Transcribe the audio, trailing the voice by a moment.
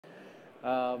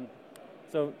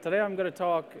So today I'm going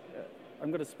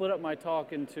to split up my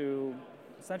talk into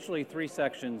essentially three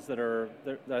sections that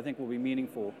I think will be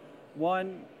meaningful.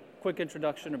 One, quick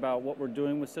introduction about what we're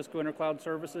doing with Cisco Cloud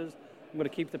Services. I'm going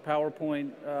to keep the PowerPoint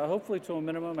hopefully to a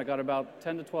minimum. I got about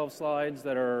 10 to 12 slides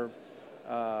that are,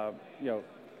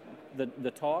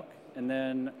 the talk, and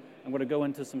then I'm going to go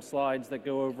into some slides that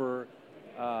go over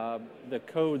the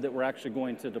code that we're actually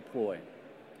going to deploy.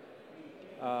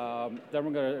 Then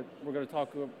we're going to talk,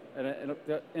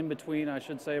 in between, I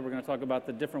should say, we're going to talk about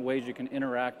the different ways you can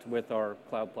interact with our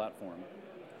cloud platform.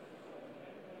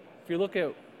 If you look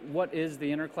at what is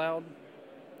the intercloud,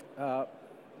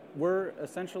 we're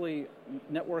essentially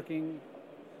networking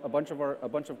a bunch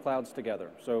of clouds together.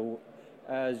 So,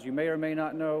 as you may or may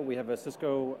not know, we have a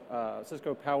Cisco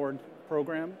powered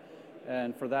program,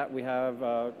 and for that we have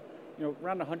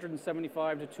around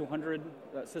 175 to 200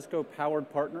 Cisco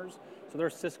powered partners. So they're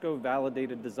Cisco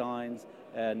validated designs,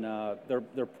 and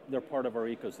they're part of our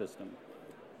ecosystem.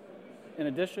 In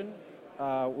addition,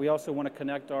 we also want to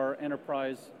connect our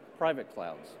enterprise private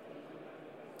clouds.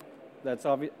 That's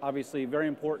obviously very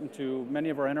important to many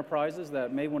of our enterprises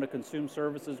that may want to consume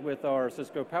services with our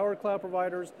Cisco powered cloud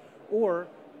providers or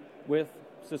with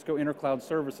Cisco Cloud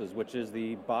Services, which is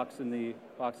the box in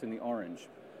the orange.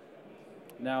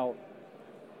 Now,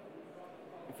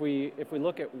 if we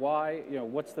look at why,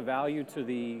 what's the value to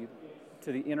the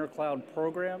intercloud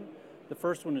program, the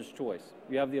first one is choice.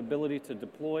 You have the ability to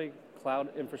deploy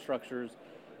cloud infrastructures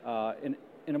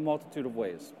in a multitude of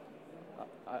ways.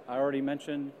 I already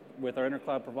mentioned with our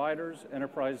intercloud providers,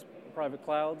 enterprise private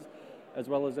clouds, as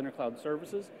well as intercloud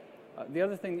services. The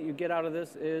other thing that you get out of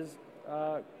this is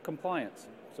compliance.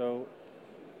 So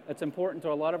it's important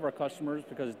to a lot of our customers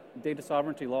because data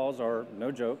sovereignty laws are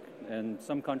no joke. In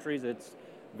some countries, it's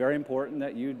very important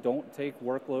that you don't take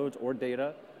workloads or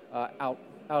data out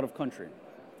of country.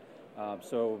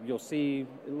 So you'll see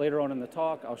later on in the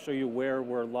talk, I'll show you where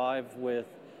we're live and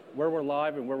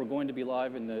where we're going to be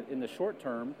live in the short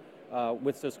term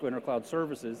with Cisco Cloud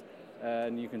Services,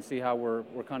 and you can see how we're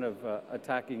kind of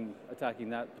attacking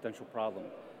that potential problem.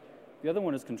 The other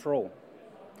one is control.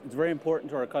 It's very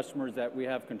important to our customers that we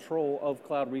have control of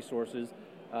cloud resources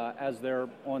as they're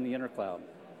on the intercloud.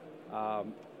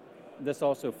 This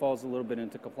also falls a little bit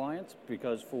into compliance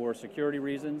because for security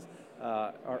reasons,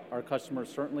 our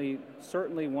customers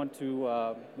certainly want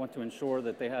to ensure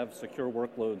that they have secure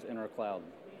workloads in our cloud.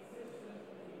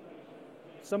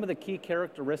 Some of the key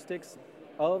characteristics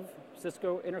of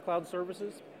Cisco Cloud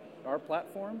Services, our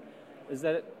platform, is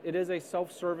that it is a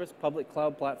self-service public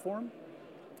cloud platform.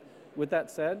 With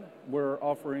that said, we're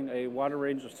offering a wider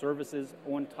range of services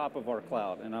on top of our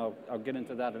cloud, and I'll get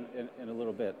into that in a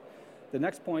little bit. The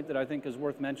next point that I think is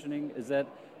worth mentioning is that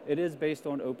it is based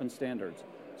on open standards.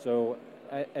 So,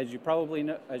 as you probably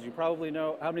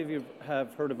know, how many of you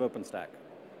have heard of OpenStack?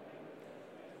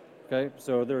 Okay,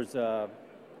 so there's a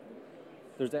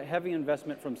heavy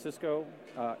investment from Cisco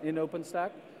in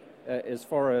OpenStack as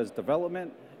far as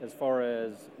development, as far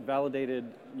as validated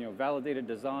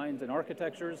designs and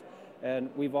architectures, and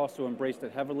we've also embraced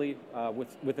it heavily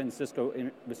within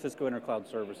Cisco Cloud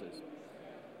Services.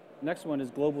 Next one is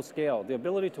global scale, the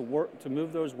ability to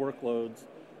move those workloads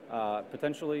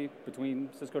potentially between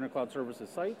Cisco Cloud Services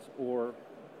sites or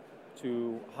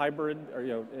to hybrid,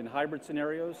 or in hybrid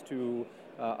scenarios to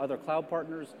other cloud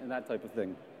partners and that type of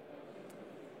thing.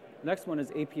 Next one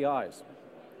is APIs.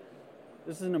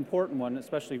 This is an important one,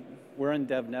 especially we're in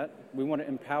DevNet. We want to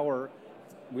empower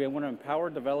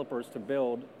developers to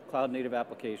build cloud-native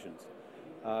applications.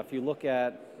 If you look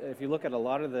at a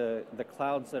lot of the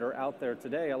clouds that are out there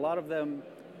today, a lot of them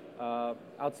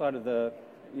outside of the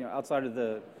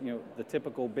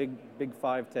typical big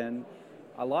 5, 10,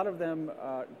 a lot of them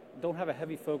don't have a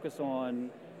heavy focus on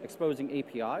exposing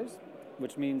APIs,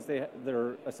 which means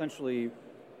they're essentially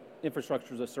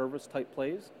infrastructure as a service type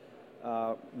plays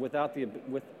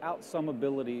without some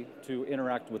ability to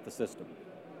interact with the system.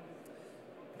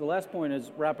 The last point is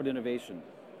rapid innovation.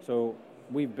 So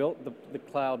we've built the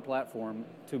cloud platform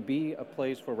to be a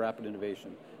place for rapid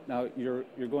innovation. Now you're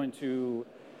going to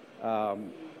the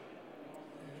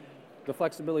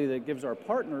flexibility that it gives our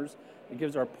partners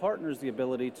the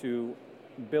ability to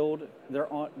build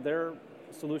their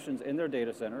solutions in their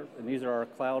data center, and these are our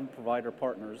cloud provider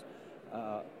partners.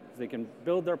 They can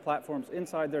build their platforms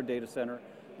inside their data center,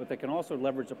 but they can also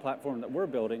leverage the platform that we're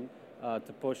building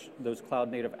to push those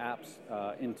cloud-native apps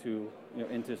into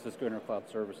Cisco Cloud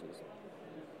Services.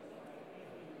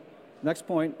 Next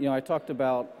point, I talked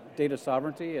about data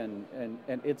sovereignty and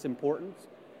its importance.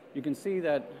 You can see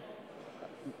that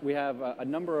we have a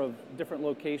number of different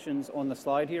locations on the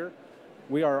slide here.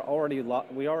 we are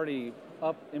already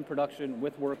up in production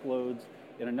with workloads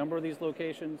in a number of these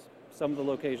locations. Some of the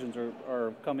locations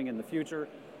are coming in the future,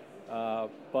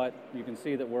 but you can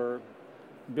see that we're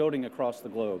building across the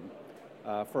globe.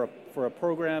 For a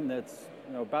program that's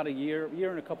about a year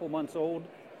and a couple months old,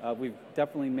 we've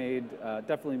definitely made a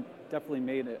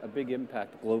big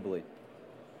impact globally.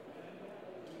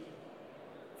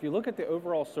 If you look at the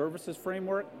overall services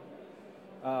framework,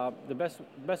 the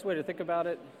best way to think about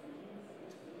it,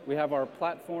 we have our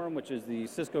platform, which is the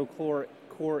Cisco Core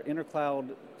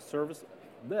Intercloud Service,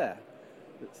 the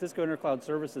Cisco Intercloud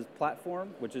Services platform,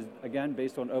 which is again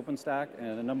based on OpenStack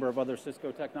and a number of other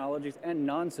Cisco technologies and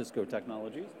non-Cisco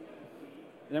technologies.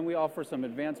 And then we offer some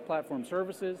advanced platform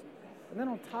services. And then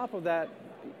on top of that,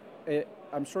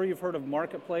 I'm sure you've heard of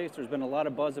Marketplace. There's been a lot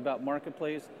of buzz about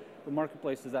Marketplace. The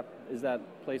Marketplace is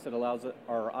that place that allows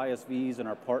our ISVs and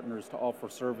our partners to offer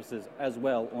services as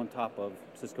well on top of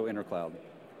Cisco Intercloud.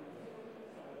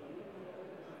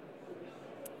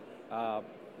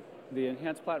 The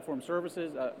enhanced platform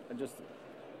services, just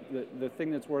the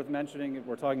thing that's worth mentioning,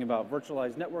 we're talking about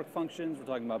virtualized network functions, we're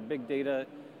talking about big data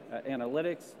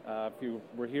analytics. If you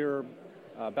were here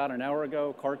about an hour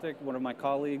ago, Kartik, one of my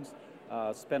colleagues,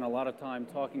 spent a lot of time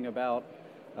talking about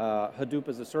Hadoop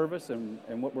as a service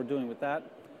and what we're doing with that.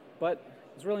 But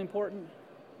it's really important,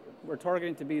 we're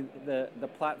targeting to be the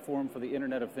platform for the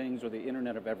Internet of Things or the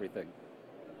Internet of Everything.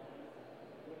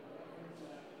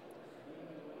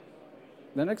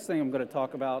 The next thing I'm going to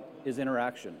talk about is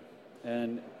interaction.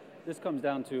 And this comes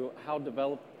down to how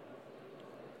developers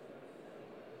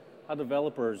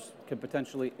can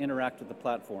potentially interact with the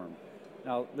platform.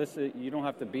 Now, you don't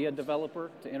have to be a developer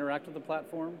to interact with the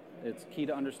platform. It's key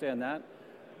to understand that.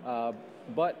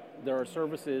 But there are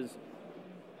services,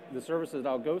 the services that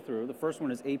I'll go through. The first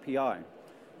one is API.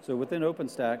 So within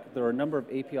OpenStack, there are a number of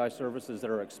API services that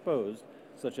are exposed,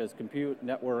 such as compute,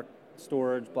 network,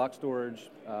 storage, block storage,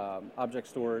 object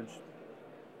storage,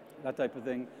 that type of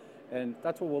thing. And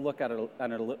that's what we'll look at in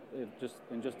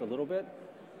just a little bit.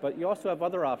 But you also have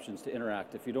other options to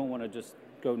interact if you don't want to just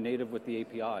go native with the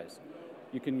APIs.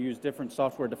 You can use different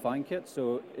software-defined kits.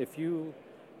 So if you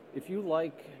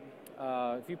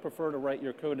prefer to write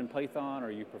your code in Python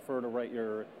or you prefer to write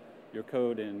your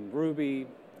code in Ruby,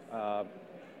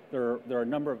 there are a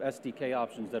number of SDK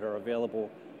options that are available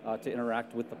to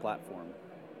interact with the platform.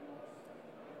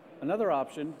 Another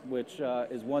option, which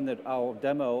is one that I'll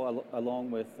demo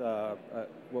along with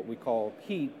what we call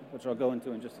Heat, which I'll go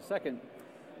into in just a second,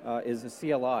 is the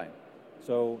CLI.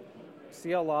 So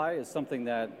CLI is something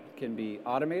that can be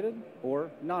automated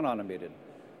or non-automated.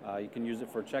 You can use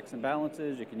it for checks and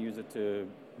balances. You can use it to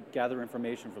gather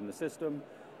information from the system.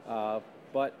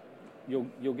 But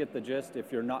you'll get the gist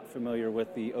if you're not familiar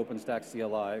with the OpenStack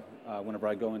CLI whenever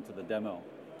I go into the demo.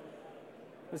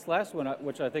 This last one,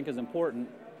 which I think is important,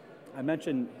 I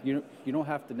mentioned you don't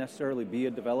have to necessarily be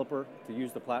a developer to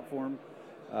use the platform.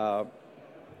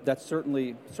 That's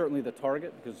certainly the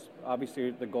target, because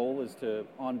obviously the goal is to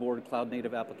onboard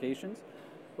cloud-native applications.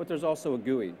 But there's also a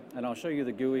GUI, and I'll show you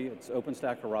the GUI. It's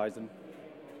OpenStack Horizon.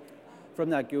 From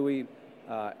that GUI,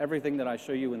 everything that I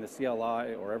show you in the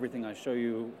CLI or everything I show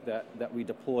you that we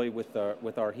deploy with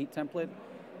our Heat template,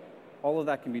 all of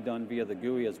that can be done via the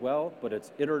GUI as well, but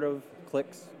it's iterative,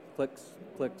 clicks, clicks,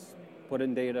 clicks, put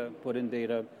in data.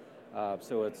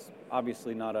 So it's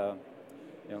obviously not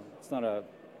it's not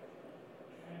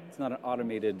an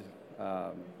automated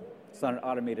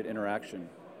interaction.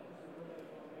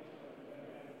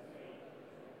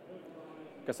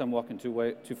 Guess I'm walking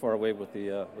too far away with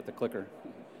the clicker.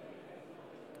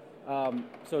 So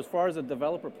as far as a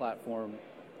developer platform,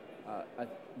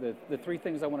 the three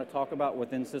things I want to talk about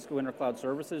within Cisco Intercloud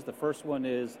Services, the first one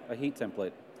is a Heat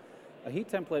template. A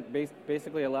Heat template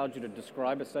basically allows you to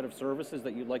describe a set of services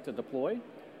that you'd like to deploy,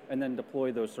 and then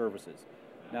deploy those services.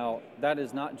 Now, that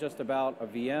is not just about a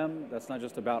VM, that's not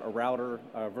just about a router,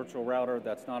 a virtual router,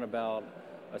 that's not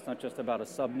just about a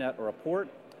subnet or a port,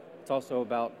 it's also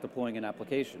about deploying an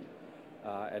application.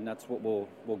 And that's what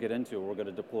we'll get into. We're going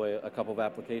to deploy a couple of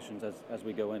applications as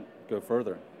we go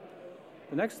further.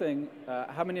 The next thing,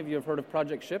 how many of you have heard of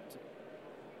Project Shipped?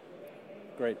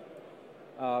 Great.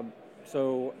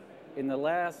 So in the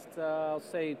last, I'll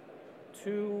say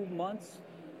 2 months,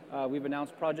 we've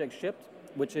announced Project Shipped,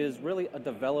 which is really a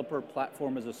developer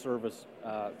platform as a service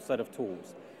set of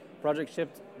tools. Project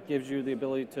Shipped gives you the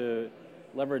ability to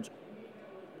leverage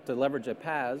a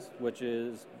PaaS, which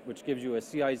gives you a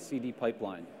CI/CD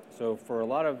pipeline. So for a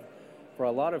lot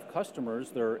of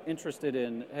customers, they're interested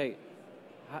in, hey,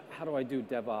 how do I do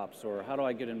DevOps, or how do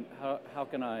I get in? How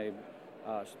can I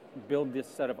build this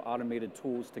set of automated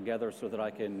tools together so that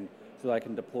I can so that I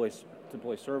can deploy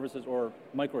services or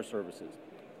microservices.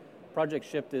 Project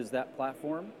Shift is that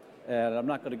platform, and I'm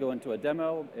not going to go into a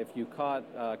demo. If you caught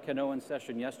Ken Owen's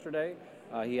session yesterday,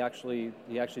 he actually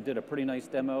did a pretty nice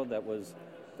demo that was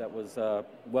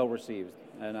well received.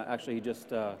 And actually, he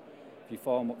just if you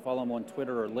follow him on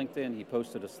Twitter or LinkedIn, he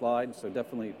posted a slide. So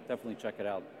definitely check it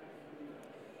out.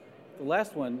 The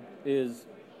last one is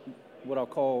what I'll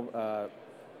call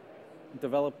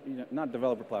not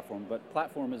developer platform, but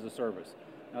platform as a service.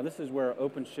 Now this is where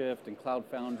OpenShift and Cloud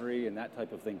Foundry and that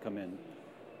type of thing come in.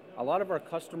 A lot of our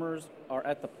customers are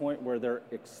at the point where they're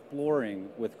exploring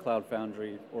with Cloud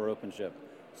Foundry or OpenShift.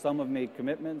 Some have made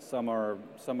commitments, some are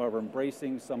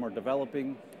embracing, some are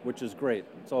developing, which is great.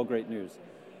 It's all great news.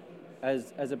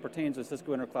 As it pertains to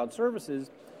Cisco Cloud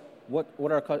Services,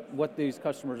 what these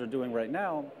customers are doing right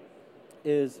now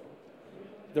is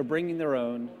they're bringing their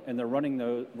own and they're running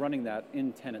that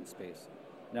in tenant space.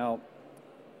 Now,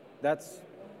 that's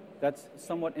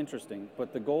somewhat interesting,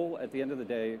 but the goal at the end of the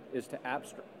day is to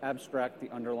abstract the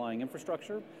underlying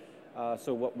infrastructure.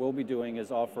 So what we'll be doing is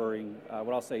offering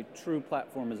what I'll say true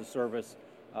platform as a service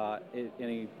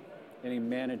in a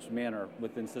managed manner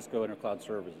within Cisco Cloud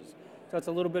Services. So it's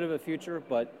a little bit of a future,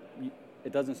 but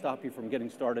it doesn't stop you from getting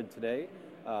started today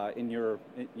in your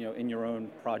own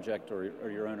project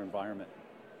or your own environment.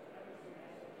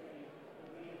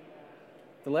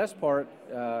 The last part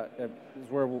is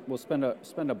where we'll spend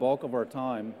a bulk of our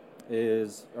time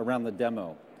is around the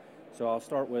demo. So I'll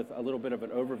start with a little bit of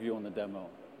an overview on the demo.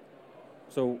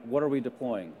 So what are we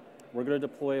deploying? We're going to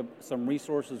deploy some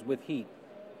resources with heat.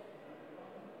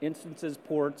 Instances,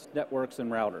 ports, networks,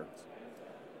 and routers.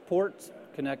 Ports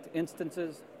connect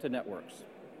instances to networks.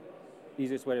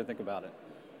 Easiest way to think about it.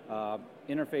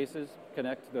 Interfaces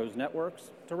connect those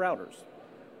networks to routers.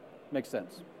 Makes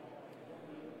sense.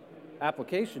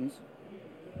 Applications.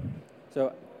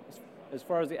 So as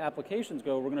far as the applications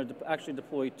go, we're going to actually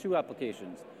deploy two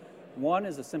applications. One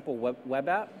is a simple web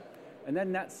app, and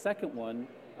then that second one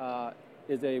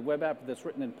is a web app that's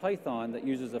written in Python that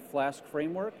uses a Flask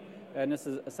framework, and this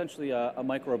is essentially a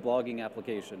microblogging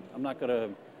application. I'm not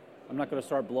going to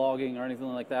start blogging or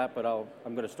anything like that, but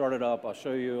I'm going to start it up. I'll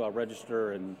show you. I'll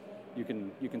register, and you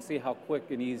can see how quick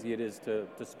and easy it is to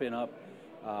spin up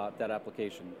that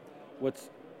application.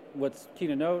 What's key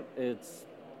to note, it's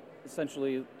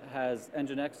essentially has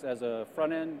Nginx as a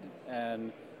front end,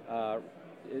 and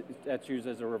that's used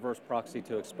as a reverse proxy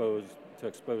to expose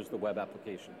the web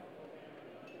application.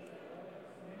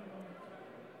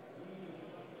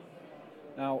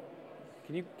 Now,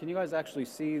 can you guys actually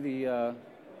see the?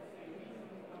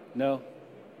 No.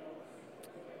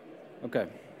 Okay.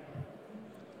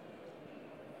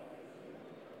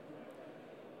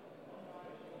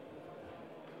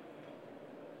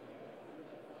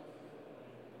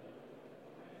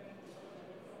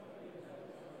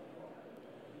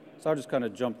 So I'll just kind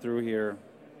of jump through here.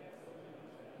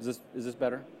 Is this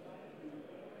better?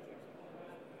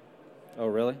 Oh,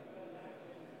 really?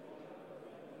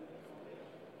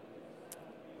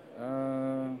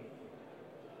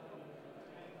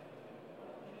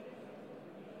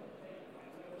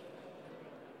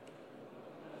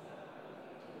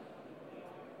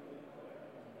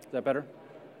 Is that better?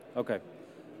 Okay.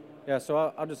 Yeah.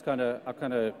 So I'll just kind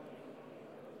of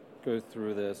go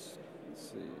through this. Let's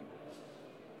see.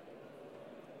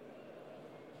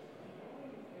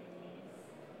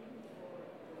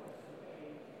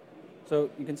 So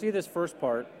you can see this first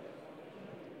part.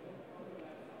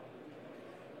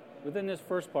 Within this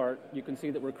first part, you can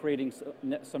see that we're creating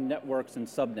some networks and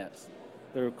subnets.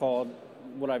 They're called,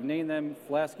 what I've named them,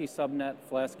 Flasky subnet,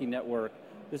 Flasky network.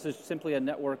 This is simply a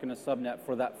network and a subnet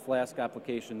for that Flask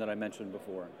application that I mentioned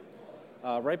before.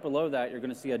 Right below that, you're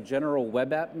going to see a general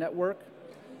web app network,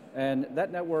 and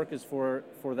that network is for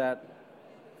that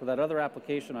other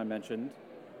application I mentioned.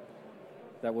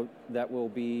 That will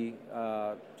be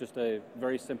just a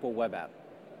very simple web app,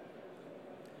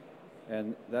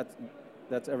 and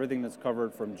that's everything that's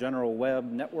covered from general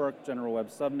web network, general web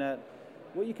subnet.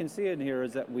 What you can see in here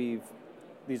is that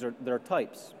there are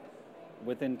types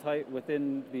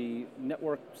within the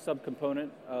network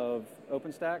subcomponent of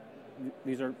OpenStack.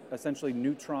 These are essentially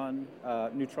neutron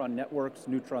networks,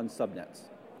 neutron subnets.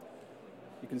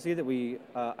 You can see that we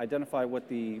identify what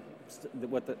the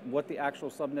actual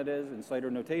subnet is in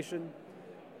CIDR notation,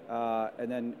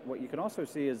 and then what you can also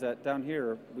see is that down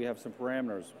here we have some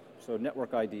parameters. So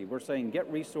network ID, we're saying get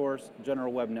resource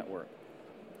general web network.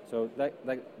 So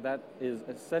that is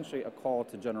essentially a call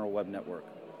to general web network.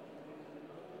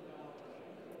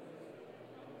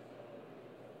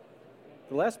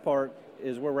 The last part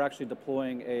is where we're actually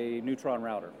deploying a neutron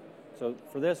router. So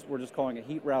for this, we're just calling it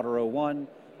heat router 01.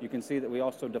 You can see that we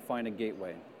also define a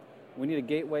gateway. We need a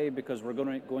gateway because we're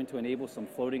going to enable some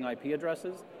floating IP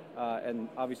addresses, and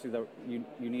obviously you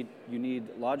need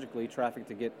logically traffic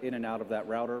to get in and out of that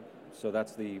router. So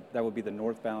that would be the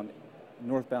northbound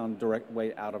direct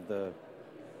way out of the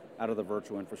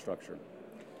virtual infrastructure.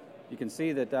 You can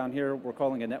see that down here we're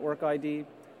calling a network ID.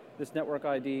 This network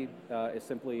ID is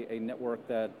simply a network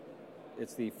that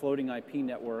it's the floating IP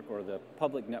network or the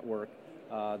public network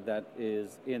that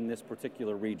is in this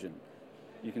particular region.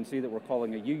 You can see that we're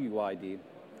calling a UUID,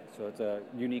 so it's a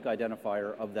unique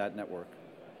identifier of that network.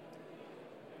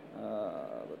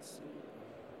 Let's see.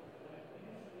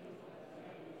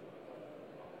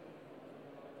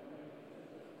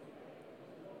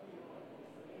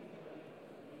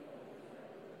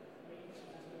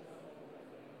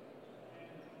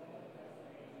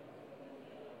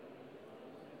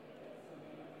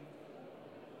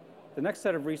 The next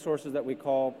set of resources that we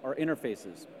call are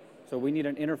interfaces. So we need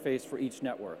an interface for each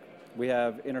network. We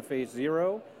have interface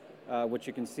 0, which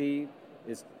you can see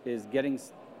is getting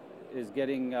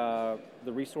the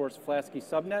resource Flasky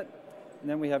subnet, and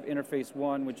then we have interface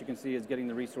 1, which you can see is getting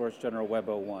the resource General Web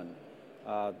 01.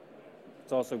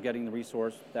 It's also getting the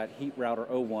resource that heat router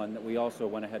 01 that we also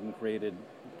went ahead and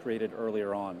created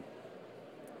earlier on.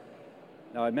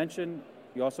 Now I mentioned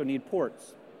you also need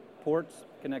ports. Ports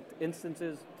connect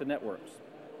instances to networks.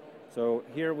 So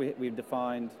here we've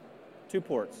defined 2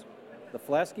 ports, the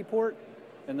Flasky port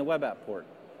and the web app port.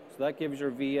 So that gives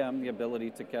your VM the ability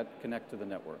to connect to the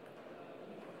network.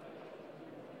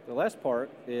 The last part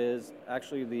is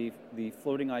actually the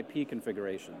floating IP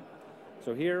configuration.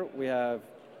 So here we have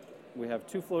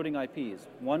 2 floating IPs,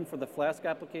 one for the Flask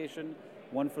application,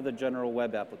 one for the general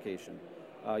web application.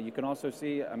 You can also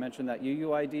see, I mentioned that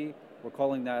UUID. We're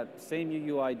calling that same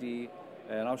UUID,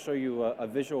 and I'll show you a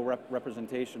visual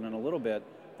representation in a little bit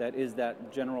that is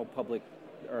that general public,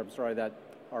 that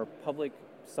our public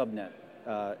subnet,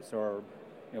 so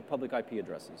our public IP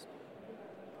addresses.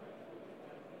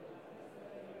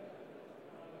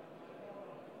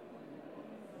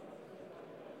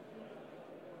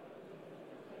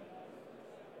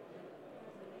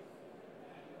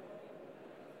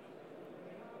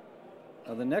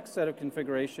 The next set of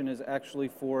configuration is actually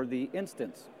for the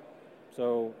instance.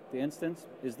 So the instance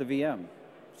is the VM.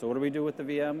 So what do we do with the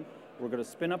VM? We're going to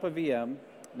spin up a VM.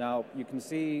 Now you can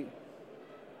see,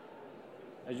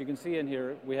 as you can see in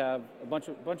here, we have a bunch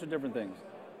of different things.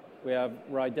 We're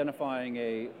identifying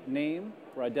a name.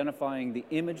 We're identifying the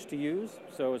image to use.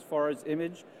 So as far as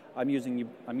image, I'm using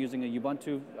a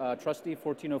Ubuntu Trusty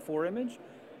 1404 image.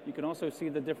 You can also see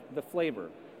the flavor.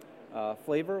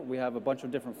 Flavor, we have a bunch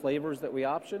of different flavors that we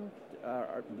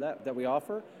that we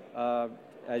offer,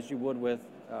 as you would with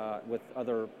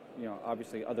other,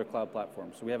 obviously other cloud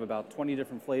platforms. So we have about 20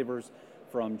 different flavors,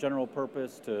 from general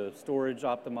purpose to storage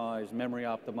optimized, memory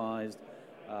optimized,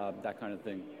 that kind of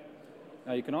thing.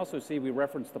 Now you can also see we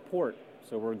reference the port.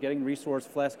 So we're getting resource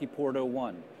Flasky port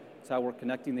 01. That's how we're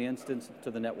connecting the instance to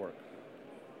the network.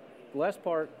 The last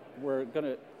part, we're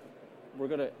gonna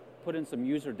put in some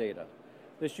user data.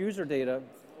 This user data,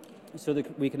 so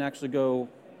that we can actually go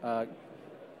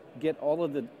get all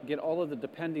of the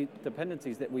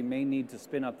dependencies that we may need to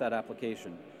spin up that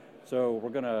application. So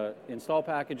we're going to install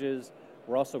packages.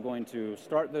 We're also going to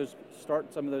start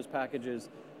some of those packages,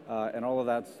 and all of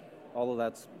that's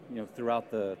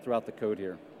throughout the code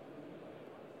here.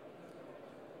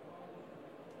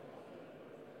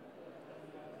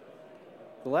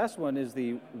 The last one is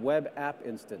the web app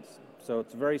instance. So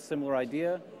it's a very similar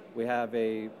idea. We have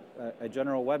a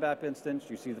general web app instance.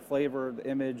 You see the flavor, the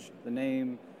image, the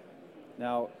name.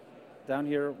 Now, down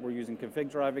here, we're using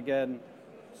config drive again.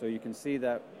 So you can see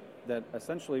that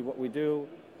essentially what we do,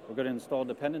 we're going to install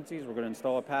dependencies. We're going to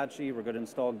install Apache. We're going to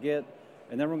install Git,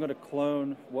 and then we're going to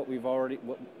clone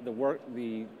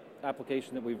the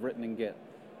application that we've written in Git.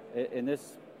 In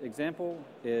this example,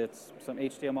 it's some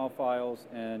HTML files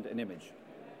and an image.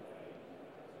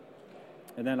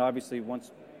 And then obviously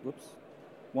once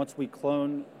we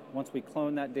clone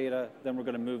that data, then we're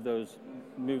going to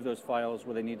move those files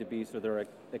where they need to be, so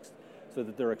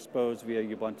that they're exposed via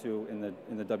Ubuntu in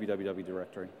the www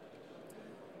directory.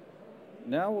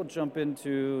 Now we'll jump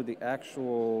into the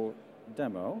actual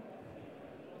demo.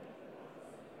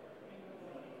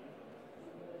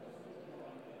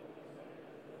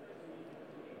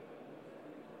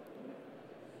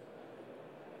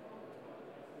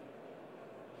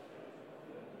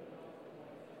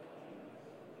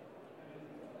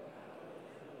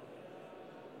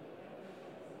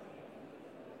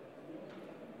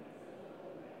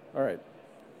 All right.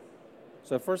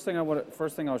 So first thing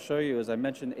I'll show you is I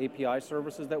mentioned API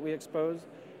services that we expose.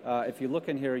 If you look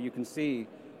in here, you can see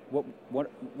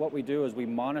what we do is we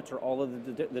monitor all of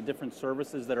the different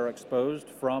services that are exposed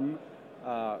from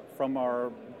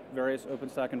our various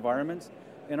OpenStack environments.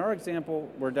 In our example,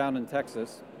 we're down in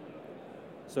Texas.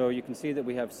 So you can see that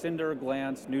we have Cinder,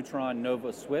 Glance, Neutron,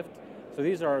 Nova, Swift. So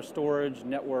these are our storage,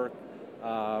 network,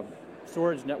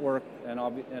 and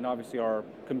obviously our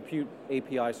compute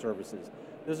API services.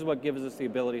 This is what gives us the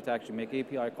ability to actually make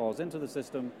API calls into the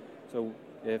system. So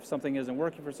if something isn't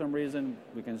working for some reason,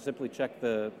 we can simply check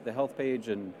the health page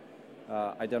and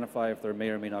identify if there may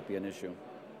or may not be an issue.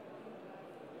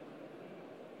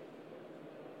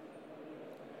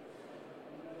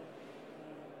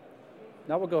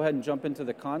 Now we'll go ahead and jump into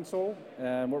the console,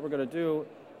 and what we're going to do,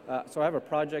 so I have a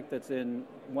project that's in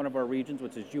one of our regions,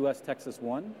 which is US Texas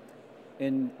 1,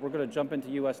 and we're going to jump into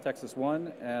US Texas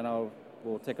 1, and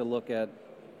we'll take a look at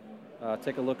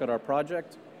our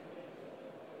project.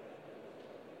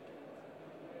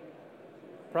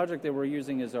 Project that we're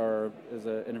using is an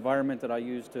environment that I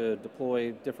use to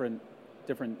deploy different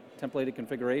templated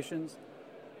configurations.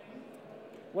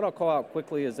 What I'll call out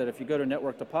quickly is that if you go to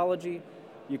network topology,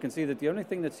 you can see that the only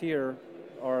thing that's here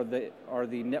are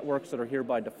the networks that are here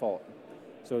by default.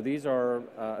 So these are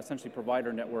essentially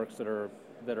provider networks that are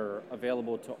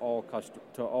available to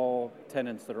all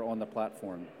tenants that are on the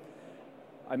platform.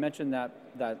 I mentioned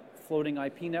that floating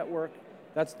IP network.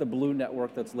 That's the blue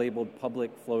network that's labeled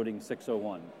public floating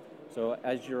 601. So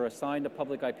as you're assigned a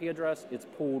public IP address, it's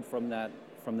pulled from that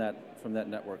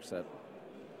network set.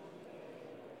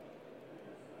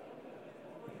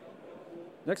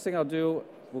 Next thing I'll do,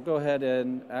 we'll go ahead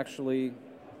and actually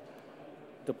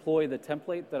deploy the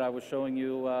template that I was showing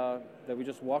you that we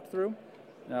just walked through.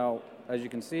 Now, as you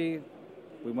can see,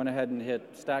 we went ahead and hit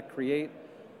stack create.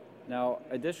 Now,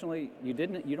 additionally, you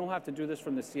don't have to do this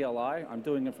from the CLI. I'm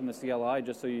doing it from the CLI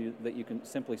just so that you can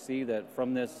simply see that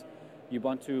from this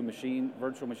Ubuntu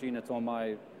virtual machine that's on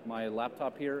my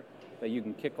laptop here, that you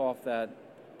can kick off that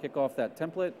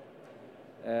template.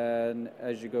 And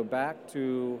as you go back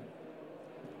to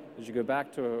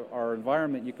our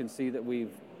environment, you can see that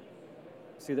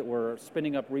we're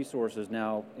spinning up resources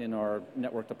now in our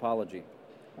network topology.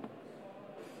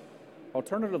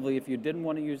 Alternatively, if you didn't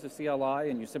want to use the CLI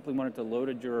and you simply wanted to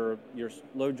load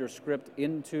your script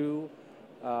into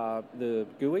the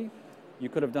GUI, you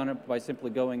could have done it by simply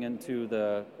going into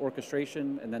the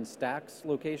orchestration and then stacks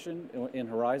location in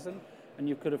Horizon, and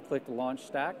you could have clicked launch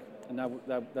stack, and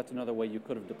that's another way you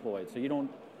could have deployed. So you don't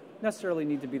necessarily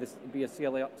need to be a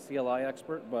CLI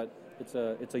expert, but it's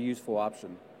a useful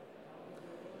option.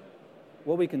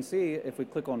 What we can see if we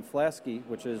click on Flasky,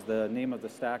 which is the name of the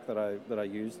stack that I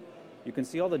used, you can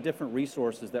see all the different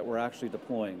resources that we're actually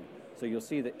deploying. So you'll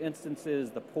see the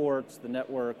instances, the ports, the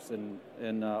networks, and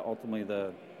ultimately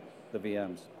the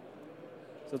VMs.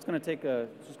 So it's just going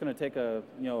to take a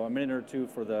minute or two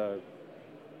for the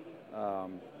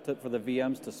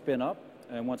VMs to spin up,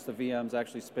 and once the VMs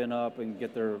actually spin up and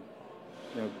get the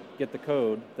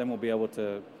code, then we'll be able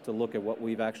to look at what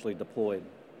we've actually deployed.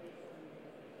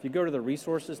 If you go to the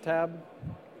resources tab,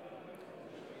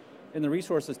 in the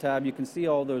resources tab, you can see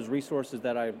all those resources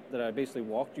that I basically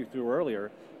walked you through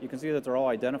earlier. You can see that they're all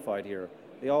identified here.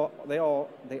 They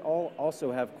all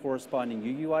also have corresponding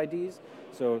UUIDs,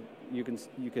 so you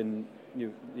can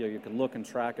look and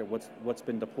track at what's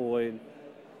been deployed,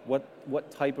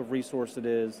 what type of resource it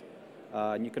is,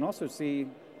 and you can also see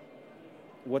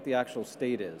what the actual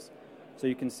state is. So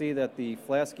you can see that the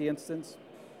Flasky instance,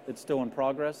 it's still in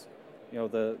progress.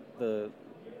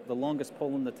 The longest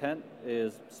pole in the tent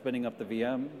is spinning up the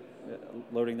VM,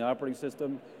 loading the operating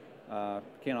system.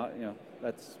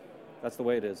 That's the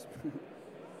way it is.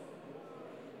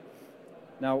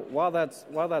 Now, while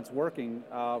that's working,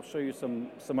 I'll show you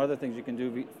some other things you can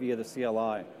do via the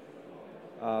CLI.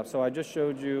 So I just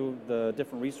showed you the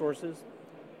different resources.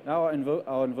 Now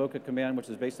I'll invoke a command which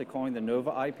is basically calling the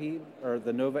Nova IP or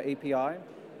the Nova API,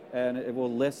 and it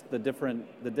will list the different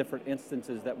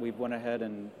instances that we've went ahead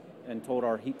and told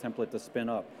our heat template to spin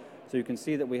up. So you can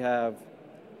see that we have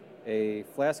a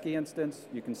Flasky instance.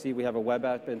 You can see we have a web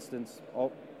app instance.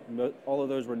 All of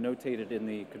those were notated in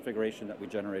the configuration that we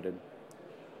generated.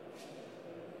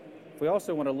 If we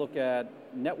also want to look at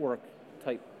network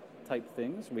type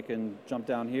things, we can jump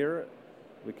down here.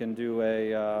 We can do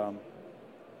a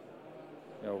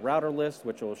router list,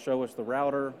 which will show us the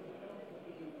router.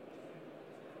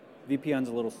 VPN's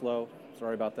a little slow.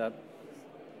 Sorry about that.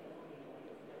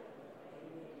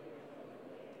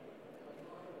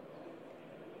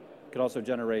 You could also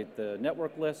generate the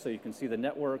network list, so you can see the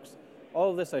networks. All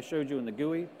of this I showed you in the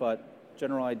GUI, but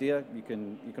general idea, you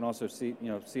can also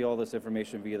see all this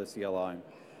information via the CLI.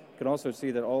 You can also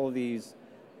see that all of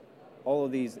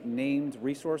these named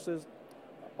resources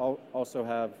also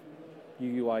have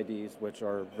UUIDs, which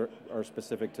are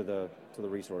specific to the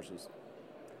resources.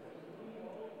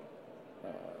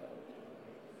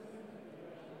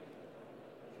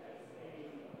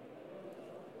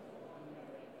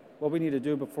 What we need to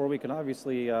do before we can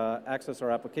obviously access our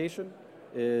application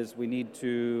is we need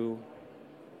to,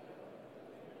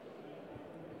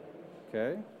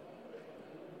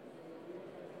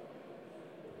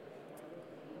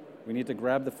 we need to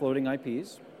grab the floating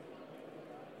IPs.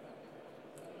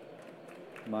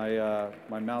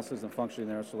 My mouse isn't functioning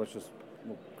there, so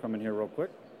we'll come in here real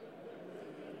quick.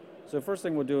 So first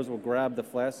thing we'll do is we'll grab the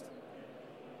Flask.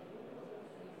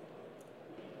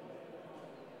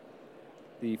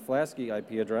 The Flasky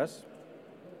IP address.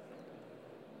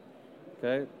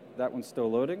 Okay, that one's still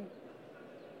loading. You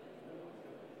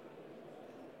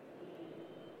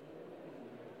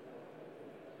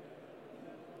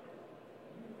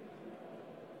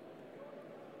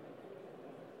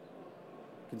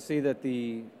can see that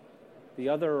the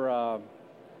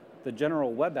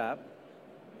general web app,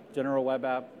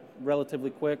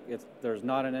 relatively quick. There's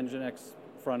not an Nginx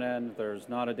front end. There's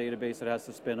not a database that has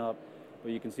to spin up.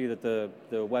 But you can see that the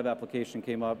web application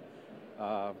came up.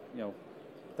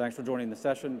 Thanks for joining the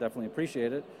session. Definitely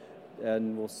appreciate it.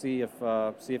 And we'll see if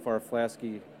our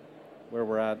Flasky, where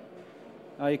we're at.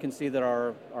 Now you can see that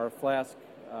our Flask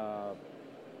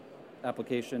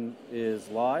application is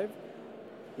live.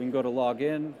 We can go to log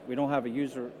in. We don't have a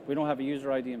user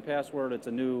ID and password. It's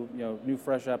a new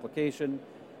fresh application.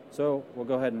 So we'll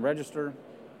go ahead and register.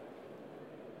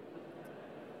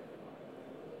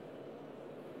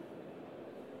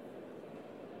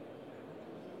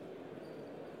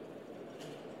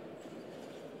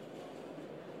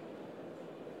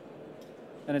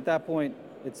 And at that point,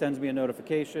 it sends me a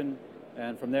notification,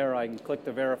 and from there I can click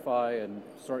to verify and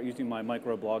start using my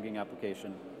microblogging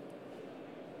application.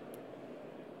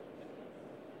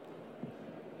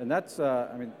 And that's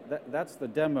that's the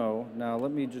demo. Now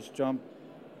let me just jump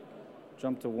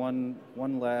to one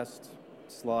last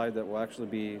slide that will actually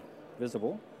be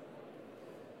visible.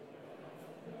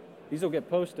 These will get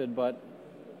posted, but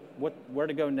where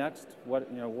to go next?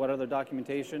 What other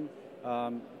documentation?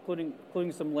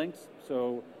 Including some links.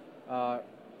 So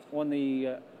on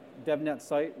the DevNet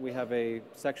site, we have a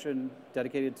section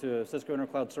dedicated to Cisco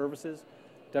Cloud Services.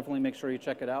 Definitely make sure you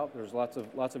check it out. There's lots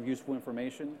of useful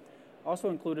information. Also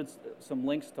included some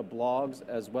links to blogs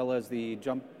as well as the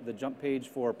jump page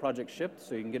for Project Shipped,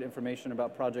 so you can get information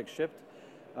about Project Shipped.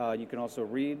 You can also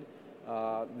read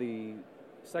the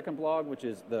second blog, which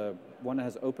is the one that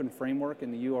has open framework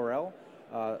in the URL.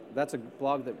 That's a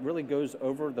blog that really goes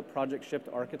over the Project Shipped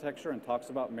architecture and talks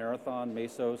about Marathon,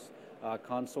 Mesos,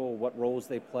 Consul, what roles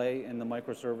they play in the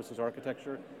microservices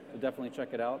architecture. So definitely check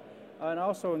it out. And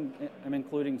also I'm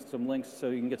including some links so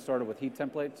you can get started with heat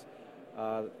templates.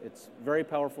 It's a very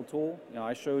powerful tool.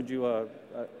 I showed you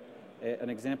an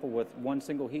example with one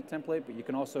single heat template, but you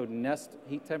can also nest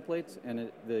heat templates, and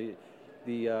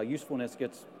the usefulness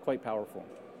gets quite powerful.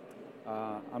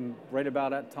 I'm right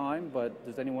about at time, but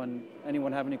does anyone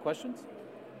have any questions?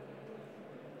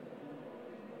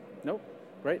 Nope.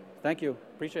 Great. Thank you.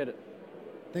 Appreciate it.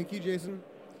 Thank you, Jason.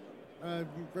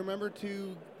 Remember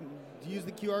to use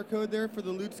the QR code there for the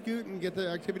Loot Scoot and get the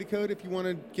activity code if you want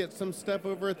to get some stuff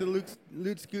over at the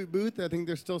Loot Scoot booth. I think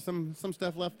there's still some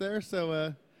stuff left there,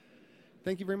 so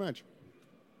thank you very much.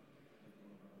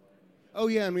 Oh,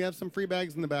 yeah, and we have some free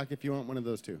bags in the back if you want one of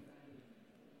those too.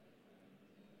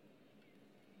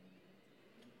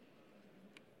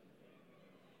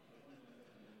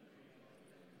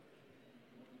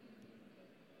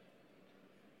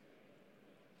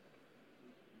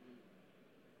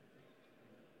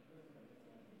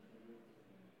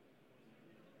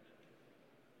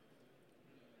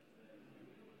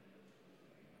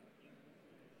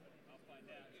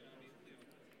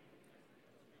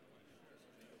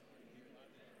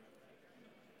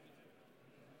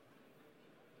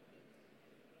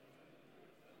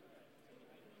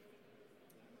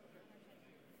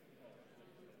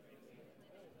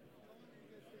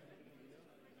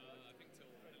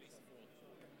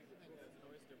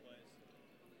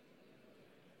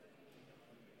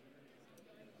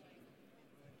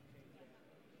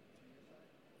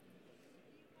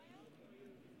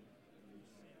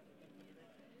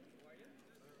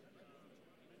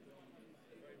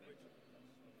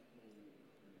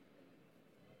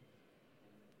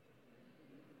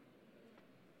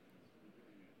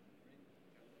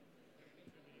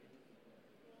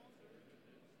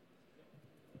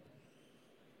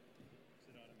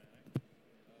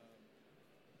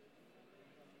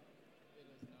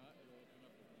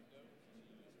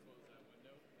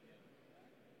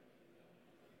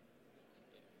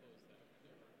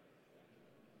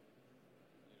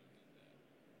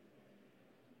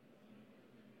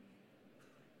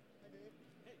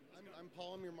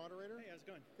 Paul. I'm your moderator. Hey, how's it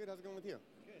going? Good. How's it going with you?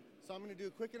 Good. So I'm going to do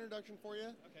a quick introduction for you.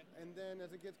 Okay. And then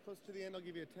as it gets close to the end, I'll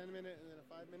give you a 10-minute and then a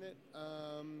 5-minute.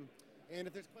 And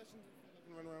if there's questions, I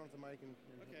can run around with the mic.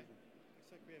 Okay.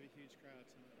 Looks like we have a huge crowd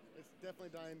tonight. It's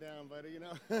definitely dying down, but you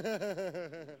know.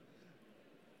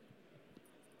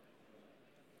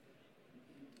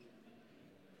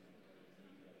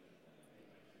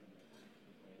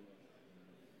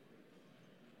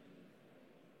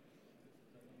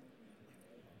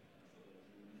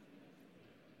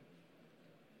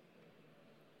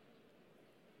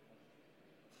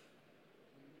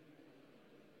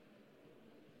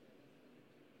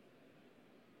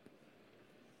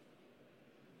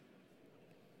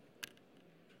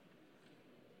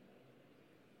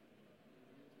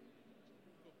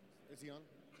 Is he on?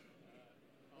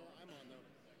 I'm on though.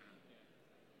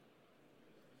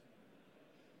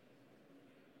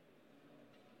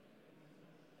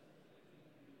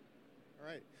 All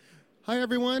right. Hi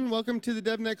everyone. Welcome to the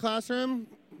DevNet classroom.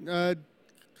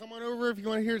 Come on over if you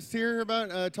want to hear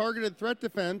about targeted threat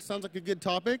defense. Sounds like a good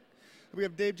topic. We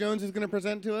have Dave Jones who's going to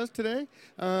present to us today.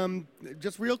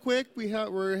 Just real quick, we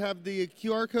have the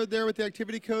QR code there with the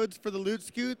activity codes for the Loot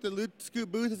Scoot. The Loot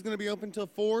Scoot booth is going to be open till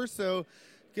 4, so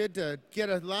good to get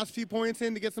a last few points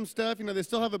in to get some stuff. You know, they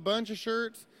still have a bunch of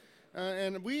shirts.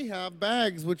 And we have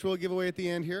bags, which we'll give away at the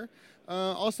end here.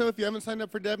 Also, if you haven't signed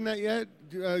up for DevNet yet,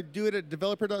 do it at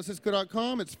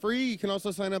developer.cisco.com. It's free. You can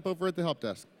also sign up over at the help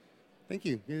desk. Thank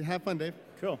you. Have fun, Dave.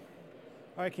 Cool.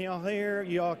 All right, can you all hear?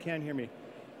 You all can hear me.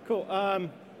 Cool.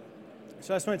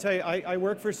 So I just want to tell you, I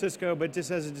work for Cisco, but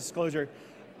just as a disclosure,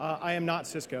 I am not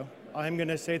Cisco. I'm going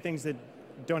to say things that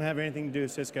don't have anything to do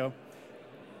with Cisco.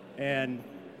 And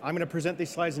I'm going to present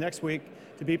these slides next week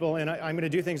to people, and I'm going to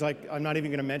do things like I'm not even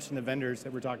going to mention the vendors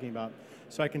that we're talking about,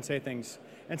 so I can say things.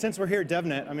 And since we're here at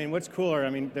DevNet, I mean, what's cooler?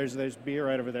 I mean, there's beer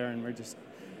right over there, and we're just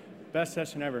best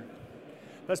session ever,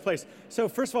 best place. So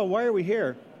first of all, why are we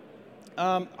here?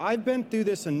 I've been through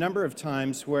this a number of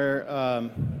times where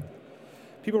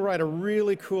people write a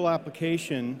really cool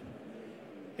application,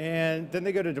 and then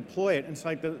they go to deploy it, and it's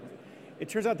like it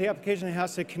turns out the application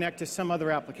has to connect to some other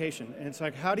application. And it's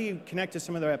like, how do you connect to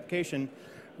some other application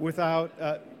without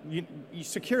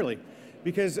securely?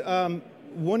 Because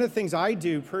one of the things I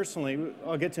do personally,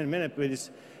 I'll get to in a minute, but is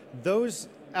those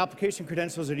application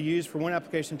credentials that are used for one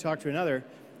application to talk to another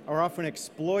are often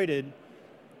exploited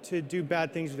to do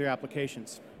bad things with your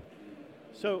applications.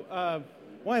 So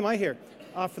why am I here?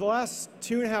 For the last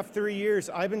 2.5, 3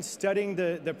 years, I've been studying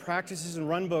the practices and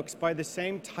runbooks by the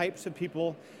same types of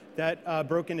people that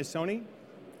broke into Sony.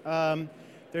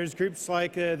 There's groups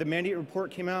like the Mandate Report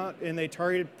came out, and they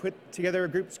put together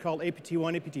groups called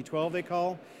APT1, APT12 they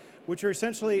call, which are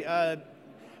essentially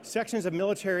sections of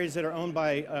militaries that are owned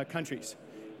by countries.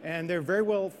 And they're very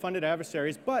well-funded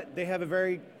adversaries, but they have a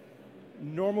very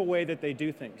normal way that they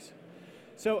do things.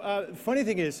 So the funny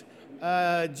thing is,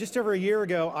 just over a year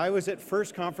ago, I was at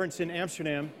First Conference in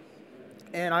Amsterdam,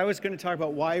 and I was going to talk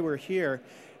about why we're here.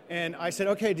 And I said,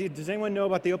 okay, does anyone know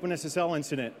about the OpenSSL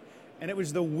incident? And it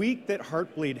was the week that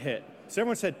Heartbleed hit. So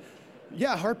everyone said,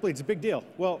 yeah, Heartbleed's a big deal.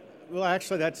 Well,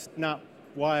 actually, that's not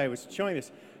why I was showing this.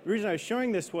 The reason I was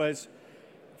showing this was,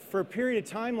 for a period of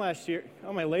time last year,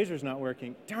 oh, my laser's not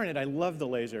working. Darn it, I love the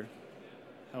laser.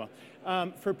 Oh,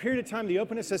 well. For a period of time, the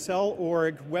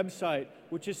OpenSSL.org website,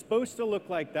 which is supposed to look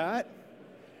like that,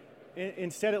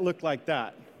 instead it looked like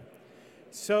that.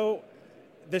 So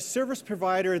the service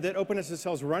provider that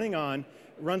OpenSSL is running on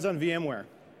runs on VMware.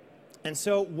 And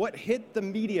so what hit the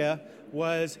media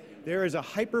was there is a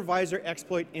hypervisor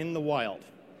exploit in the wild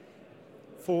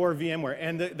for VMware.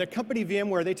 And the company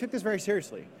VMware, they took this very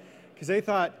seriously because they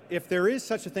thought if there is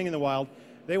such a thing in the wild,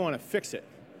 they want to fix it.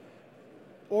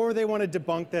 Or they want to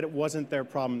debunk that it wasn't their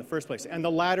problem in the first place. And the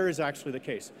latter is actually the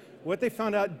case. What they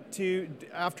found out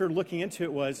after looking into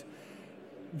it was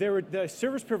the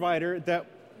service provider that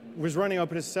was running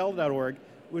OpenSSL.org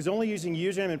was only using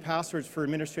username and passwords for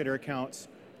administrator accounts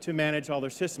to manage all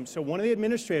their systems. So one of the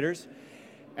administrators,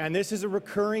 and this is a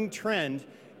recurring trend,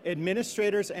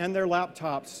 administrators and their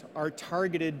laptops are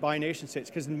targeted by nation states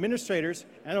because administrators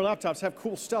and their laptops have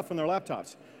cool stuff on their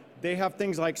laptops. They have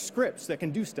things like scripts that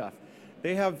can do stuff.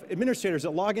 They have administrators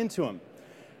that log into them.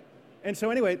 And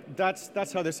so anyway,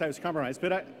 that's how this site was compromised.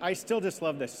 But I still just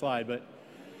love this slide.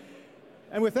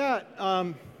 And with that,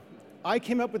 I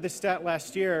came up with the stat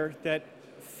last year that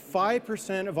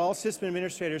 5% of all system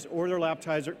administrators or their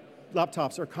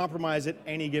laptops are compromised at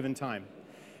any given time.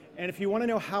 And if you want to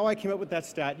know how I came up with that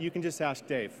stat, you can just ask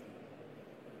Dave.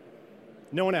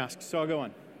 No one asks, so I'll go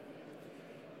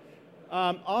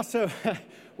on. Also,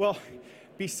 well,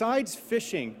 besides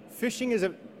phishing is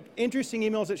interesting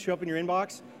emails that show up in your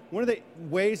inbox. One of the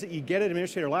ways that you get at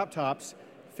administrator laptops,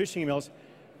 phishing emails.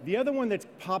 The other one that's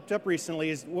popped up recently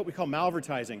is what we call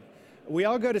malvertising. We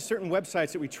all go to certain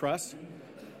websites that we trust.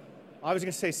 I was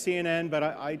going to say CNN, but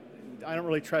I don't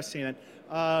really trust CNN.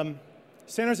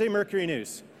 San Jose Mercury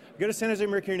News. Go to San Jose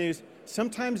Mercury News.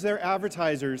 Sometimes their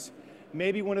advertisers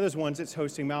may be one of those ones that's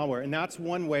hosting malware, and that's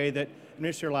one way that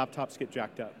administrator laptops get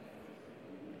jacked up.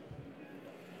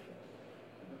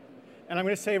 And I'm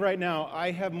going to say right now,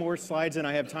 I have more slides than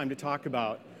I have time to talk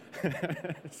about.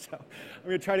 So I'm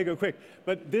going to try to go quick.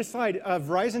 But this slide,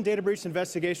 Verizon Data Breach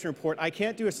Investigation Report, I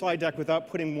can't do a slide deck without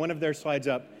putting one of their slides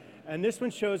up. And this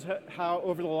one shows how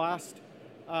over the last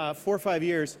 4 or 5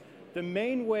 years, the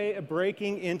main way of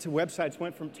breaking into websites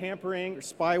went from tampering or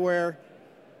spyware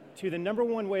to the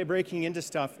 #1 way of breaking into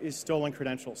stuff is stolen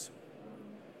credentials.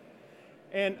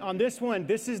 And on this one,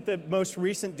 this is the most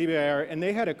recent DBIR, and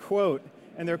they had a quote,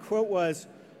 and their quote was,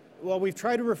 well, we've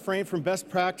tried to refrain from best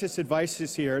practice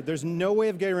advices here. There's no way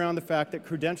of getting around the fact that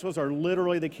credentials are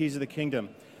literally the keys of the kingdom.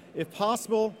 If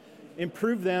possible,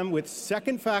 improve them with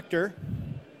second factor,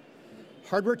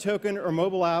 hardware token or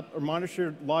mobile app, or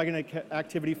monitor login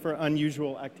activity for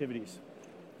unusual activities.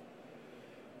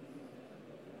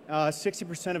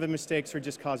 60% of the mistakes are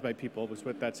just caused by people, was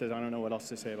what that says. I don't know what else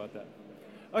to say about that.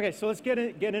 Okay, so let's get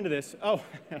into this. Oh,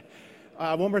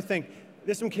 one more thing.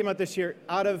 This one came out this year.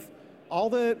 Out of all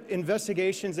the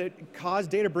investigations that caused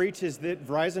data breaches that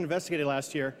Verizon investigated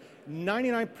last year,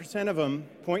 99% of them,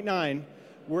 0.9,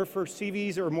 were for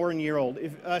CVEs or more than a year old.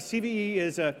 If, CVE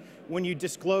is when you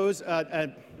disclose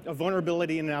a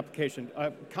vulnerability in an application,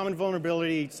 a common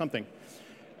vulnerability something,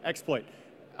 exploit,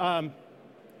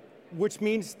 which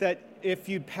means that if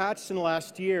you patched in the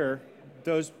last year,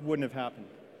 those wouldn't have happened.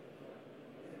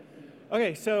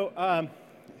 Okay, so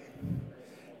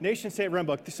nation state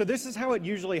runbook. So this is how it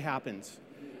usually happens.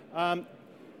 As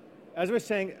I was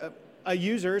saying, a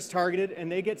user is targeted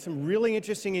and they get some really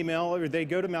interesting email, or they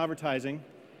go to malvertising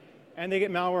and they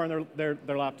get malware on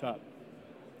their laptop.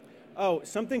 Oh,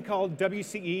 something called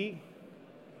WCE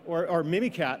or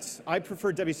Mimikatz. I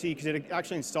prefer WCE because it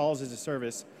actually installs as a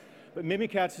service. But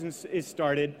Mimikatz is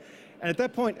started. And at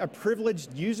that point, a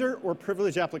privileged user or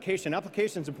privileged application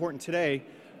is important today,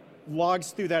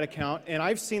 logs through that account. And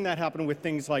I've seen that happen with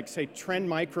things like, say, Trend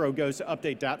Micro goes to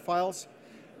update DAT files.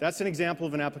 That's an example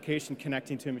of an application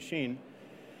connecting to a machine.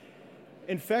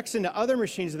 Infects into other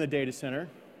machines in the data center.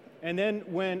 And then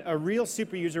when a real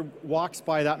super user walks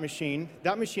by that machine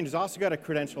has also got a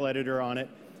credential editor on it,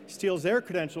 steals their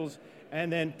credentials,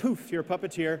 and then poof, you're a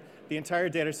puppeteer. The entire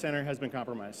data center has been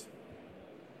compromised.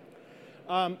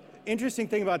 Interesting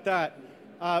thing about that,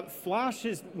 Flash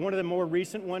is one of the more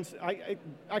recent ones.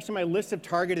 Actually, my list of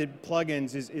targeted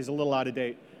plugins is a little out of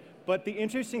date. But the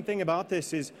interesting thing about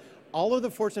this is all of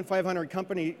the Fortune 500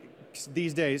 companies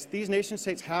these days, these nation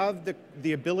states have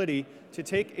the ability to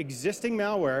take existing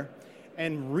malware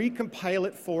and recompile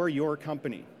it for your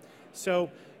company. So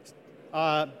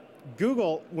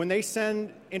Google, when they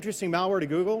send interesting malware to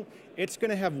Google, it's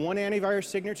going to have one antivirus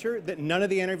signature that none of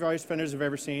the antivirus vendors have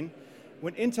ever seen.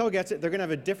 When Intel gets it, they're going to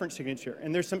have a different signature.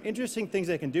 And there's some interesting things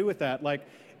they can do with that. Like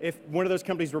if one of those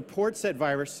companies reports that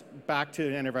virus back to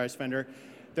an antivirus vendor,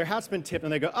 their hat's been tipped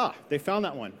and they go, ah, they found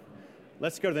that one.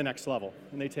 Let's go to the next level.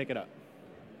 And they take it up.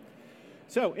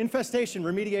 So infestation,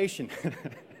 remediation.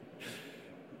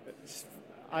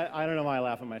 I don't know why I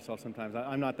laugh at myself sometimes.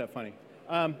 I'm not that funny.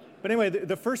 But anyway,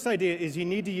 the first idea is you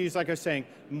need to use, like I was saying,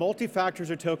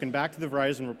 multi-factors or token, back to the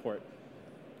Verizon report.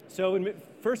 So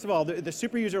first of all, the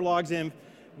super user logs in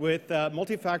with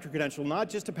multi-factor credential, not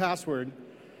just a password,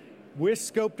 with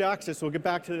scoped access. We'll get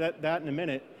back to that in a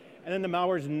minute. And then the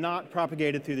malware is not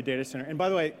propagated through the data center. And by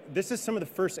the way, this is some of the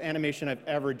first animation I've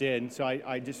ever did, so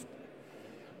I just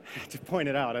had to point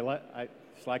it out. I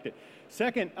just liked it.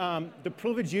 Second, the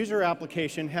privileged user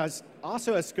application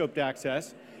also has scoped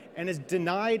access and is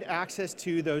denied access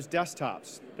to those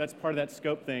desktops. That's part of that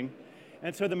scope thing.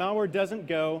 And so the malware doesn't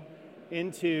go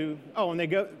into, and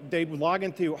they log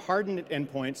in through hardened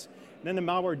endpoints. Then the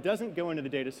malware doesn't go into the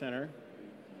data center.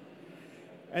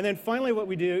 And then finally what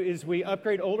we do is we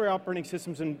upgrade older operating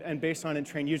systems and based on and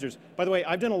train users. By the way,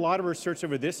 I've done a lot of research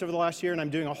over this over the last year, and I'm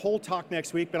doing a whole talk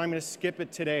next week, but I'm going to skip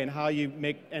it today on how you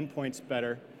make endpoints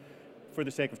better for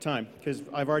the sake of time, because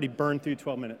I've already burned through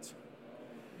 12 minutes.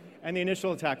 And the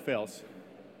initial attack fails.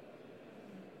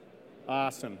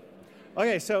 Awesome.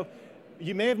 Okay, so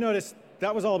you may have noticed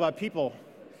that was all about people.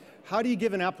 How do you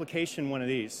give an application one of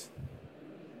these?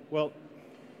 Well,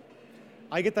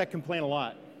 I get that complaint a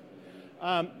lot.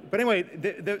 But anyway,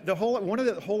 one of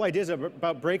the whole ideas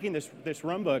about breaking this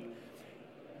runbook,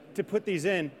 to put these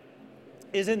in,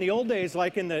 is in the old days,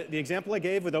 like in the example I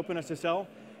gave with OpenSSL,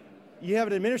 you have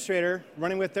an administrator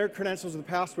running with their credentials with the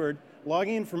password,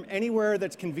 logging in from anywhere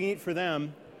that's convenient for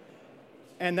them,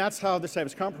 and that's how the site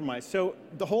was compromised. So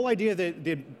the whole idea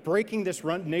that breaking this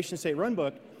nation-state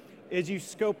runbook is you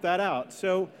scope that out.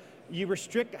 So you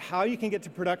restrict how you can get to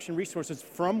production resources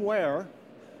from where,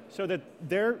 so that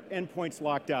their endpoint's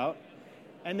locked out,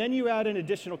 and then you add in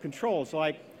additional controls,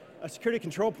 like a security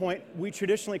control point. We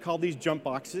traditionally call these jump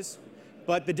boxes,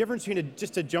 but the difference between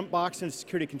just a jump box and a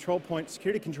security control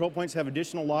points have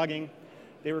additional logging.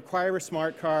 They require a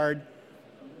smart card,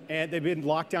 and they've been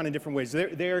locked down in different ways.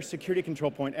 They're a security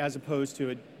control point as opposed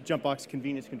to a jump box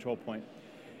convenience control point.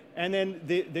 And then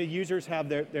the users have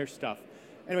their stuff.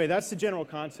 Anyway, that's the general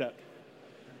concept.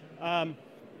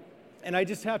 And I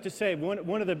just have to say,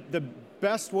 one of the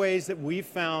best ways that we've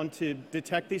found to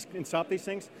detect these and stop these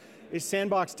things is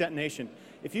sandbox detonation.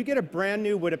 If you get a brand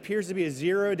new, what appears to be a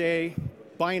 0-day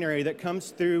binary that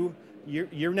comes through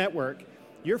your network,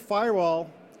 your firewall,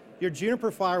 your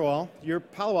Juniper firewall, your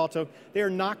Palo Alto, they are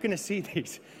not going to see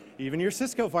these. Even your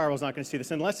Cisco firewall is not going to see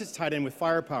this unless it's tied in with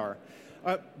firepower.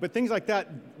 But things like that,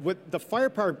 what the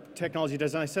firepower technology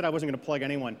does, and I said I wasn't going to plug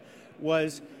anyone,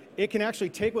 was it can actually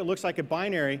take what looks like a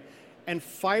binary and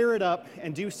fire it up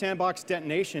and do sandbox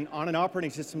detonation on an operating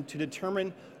system to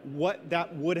determine what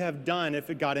that would have done if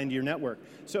it got into your network.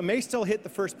 So it may still hit the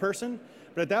first person,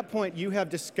 but at that point you have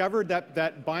discovered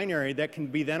that binary that can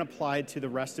be then applied to the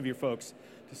rest of your folks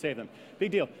to save them.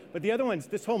 Big deal. But the other ones,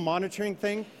 this whole monitoring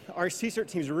thing, our CSIRT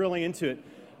team's really into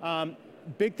it.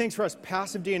 Big things for us,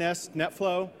 passive DNS,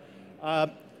 NetFlow,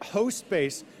 host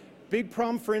space. Big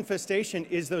problem for infestation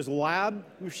is those lab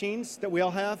machines that we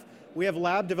all have. We have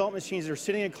lab development machines that are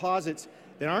sitting in closets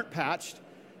that aren't patched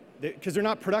because they're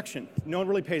not production. No one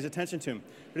really pays attention to them.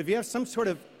 But if you have some sort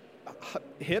of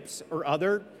HIPs or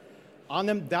other on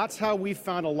them, that's how we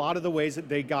found a lot of the ways that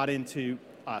they got into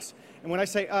us. And when I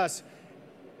say us,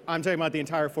 I'm talking about the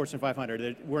entire Fortune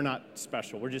 500. We're not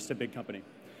special. We're just a big company.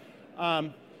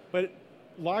 But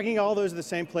logging all those in the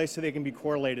same place so they can be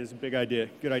correlated is a big idea,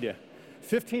 good idea.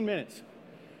 15 minutes.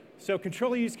 So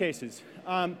control use cases.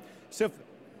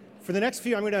 For the next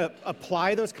few, I'm going to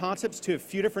apply those concepts to a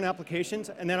few different applications,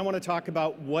 and then I want to talk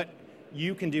about what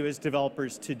you can do as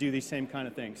developers to do these same kind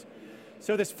of things.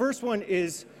 So this first one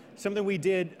is something we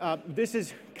did. This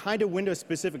is kind of Windows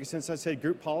specific, since I said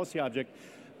group policy object,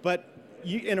 but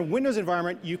in a Windows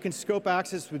environment, you can scope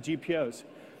access with GPOs.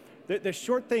 The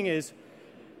short thing is,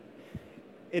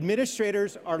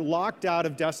 administrators are locked out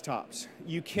of desktops.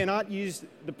 You cannot use,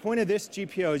 the point of this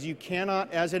GPO is you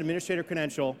cannot, as an administrator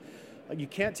credential, you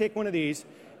can't take one of these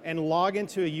and log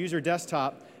into a user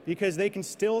desktop because they can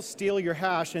still steal your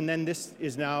hash, and then this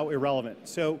is now irrelevant.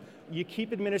 So you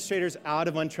keep administrators out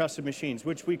of untrusted machines,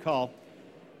 which we call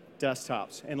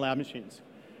desktops and lab machines.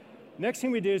 Next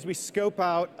thing we do is we scope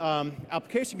out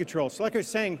application control. So like I was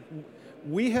saying,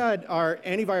 we had our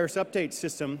antivirus update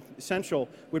system, Essential,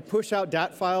 would push out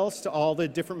DAT files to all the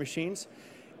different machines.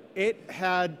 It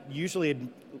had usually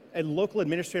a local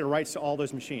administrator rights to all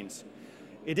those machines.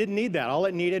 It didn't need that. All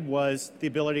it needed was the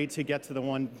ability to get to the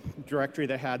one directory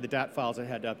that had the DAT files it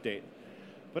had to update.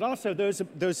 But also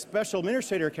those special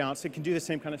administrator accounts that can do the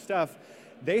same kind of stuff,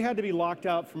 they had to be locked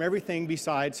out from everything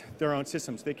besides their own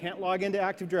systems. They can't log into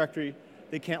Active Directory.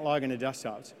 They can't log into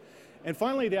desktops. And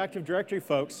finally, the Active Directory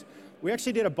folks, we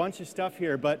actually did a bunch of stuff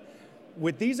here, but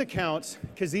with these accounts,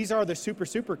 because these are the super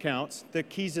accounts, the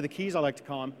keys to the keys I like to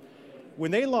call them,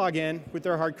 when they log in with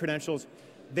their hard credentials,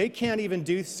 they can't even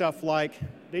do stuff like,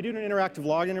 they do an interactive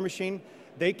log in their machine,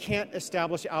 they can't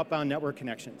establish outbound network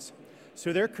connections.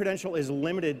 So their credential is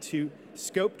limited to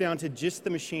scope down to just the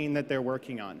machine that they're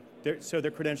working on. So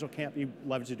their credential can't be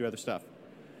leveraged to do other stuff.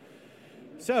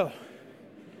 So,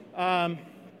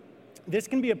 this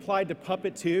can be applied to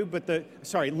Puppet too, but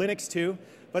Linux too,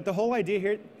 but the whole idea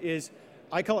here is,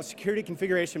 I call it security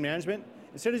configuration management.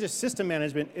 Instead of just system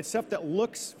management, it's stuff that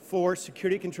looks for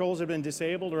security controls that have been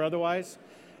disabled or otherwise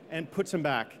and puts them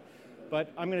back.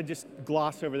 But I'm going to just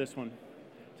gloss over this one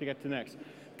to get to the next.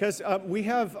 Because we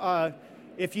have,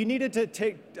 if you needed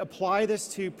to apply this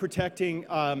to protecting,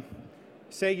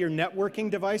 say, your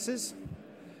networking devices,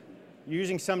 you're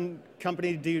using some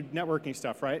company to do networking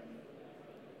stuff, right?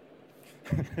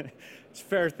 It's a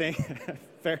fair thing,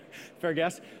 fair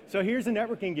guess. So here's the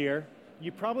networking gear.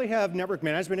 You probably have network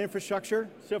management infrastructure.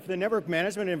 So for the network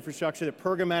management infrastructure that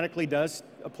programmatically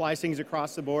applies things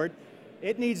across the board,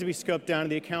 it needs to be scoped down to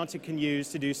the accounts it can use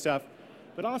to do stuff,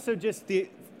 but also just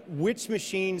which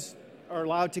machines are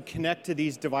allowed to connect to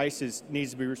these devices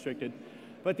needs to be restricted.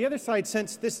 But the other side,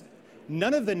 since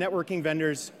none of the networking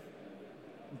vendors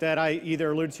that I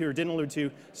either alluded to or didn't allude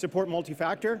to support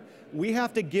multi-factor, we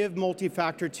have to give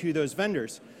multi-factor to those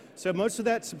vendors. So most of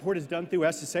that support is done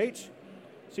through SSH.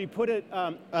 So you put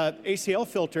an ACL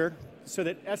filter so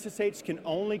that SSH can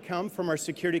only come from our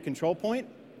security control point.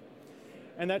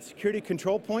 And that security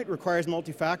control point requires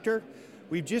multi-factor.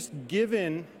 We've just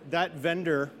given that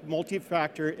vendor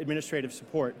multi-factor administrative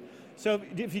support. So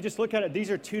if you just look at it, these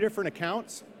are two different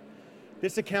accounts.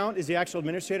 This account is the actual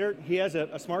administrator. He has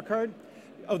a smart card.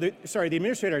 Oh, the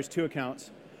administrator has two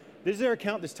accounts. This is their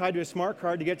account that's tied to a smart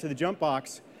card to get to the jump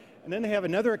box. And then they have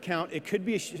another account. It could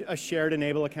be a shared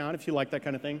enable account if you like that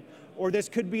kind of thing. Or this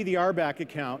could be the RBAC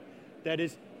account that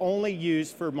is only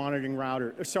used for monitoring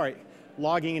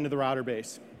logging into the router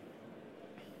base.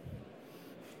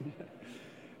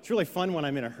 It's really fun when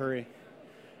I'm in a hurry,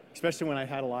 especially when I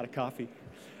had a lot of coffee.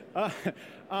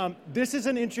 This is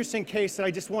an interesting case that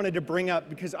I just wanted to bring up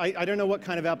because I don't know what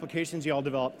kind of applications you all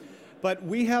develop, but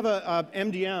we have a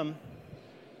MDM,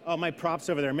 my props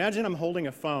over there. Imagine I'm holding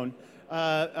a phone,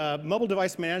 a mobile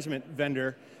device management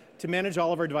vendor to manage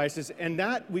all of our devices, and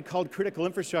that we called critical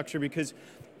infrastructure because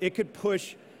it could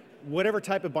push whatever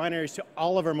type of binaries to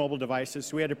all of our mobile devices,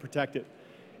 so we had to protect it.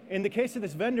 In the case of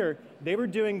this vendor, they were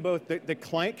doing both the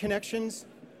client connections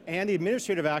and the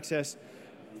administrative access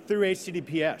through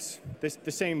HTTPS,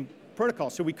 the same protocol.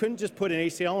 So we couldn't just put an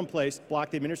ACL in place, block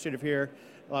the administrative here,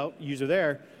 allow user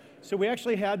there. So we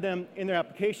actually had them in their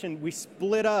application. We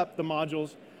split up the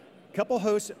modules. A couple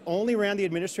hosts only ran the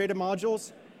administrative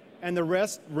modules, and the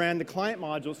rest ran the client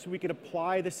modules, so we could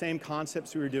apply the same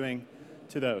concepts we were doing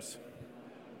to those.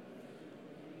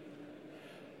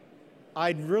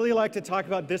 I'd really like to talk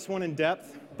about this one in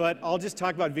depth, but I'll just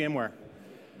talk about VMware.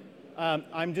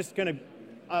 I'm just going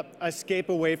to escape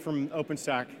away from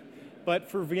OpenStack. But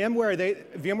for VMware,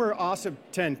 VMware also,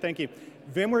 10, thank you.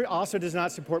 VMware also does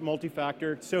not support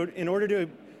multi-factor. So in order to,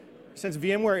 since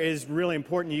VMware is really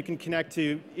important, you can connect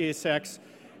to ESX,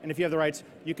 and if you have the rights,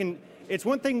 you can, it's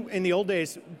one thing in the old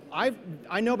days, I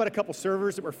know about a couple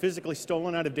servers that were physically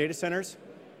stolen out of data centers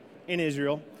in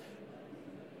Israel.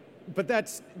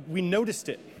 But we noticed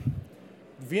it.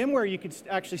 VMware, you could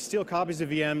actually steal copies of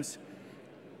VMs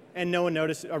and no one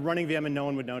noticed it, a running VM and no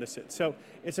one would notice it. So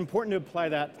it's important to apply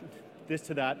this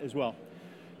to that as well.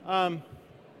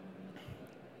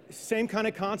 Same kind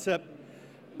of concept,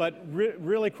 but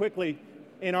really quickly,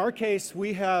 in our case,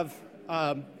 we have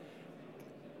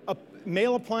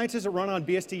mail appliances that run on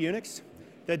BSD Unix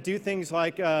that do things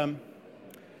like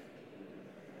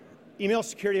email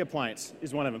security appliance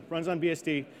is one of them, runs on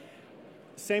BSD.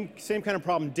 Same kind of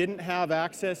problem, didn't have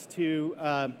access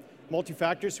to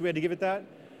multi-factor, so we had to give it that.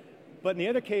 But in the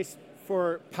other case,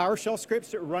 for PowerShell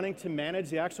scripts that were running to manage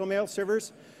the actual mail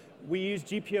servers, we used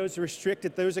GPOs to restrict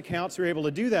that those accounts were able to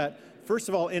do that. First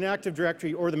of all, in Active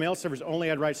Directory or the mail servers only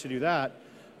had rights to do that.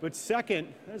 But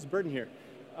second, there's a burden here,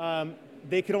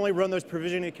 they could only run those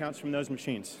provisioning accounts from those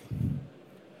machines.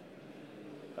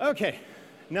 Okay,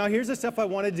 now here's the stuff I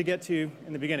wanted to get to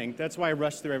in the beginning. That's why I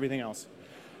rushed through everything else.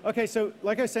 Okay, so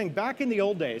like I was saying, back in the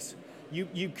old days,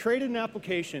 you created an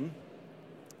application,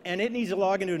 and it needs to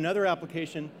log into another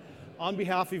application on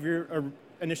behalf of your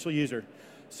initial user.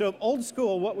 So old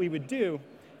school, what we would do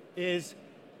is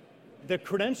the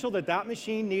credential that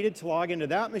machine needed to log into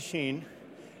that machine,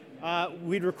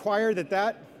 we'd require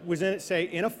that was in, say,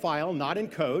 in a file, not in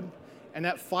code, and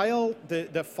that file,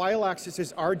 the file access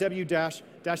is rw-ss-,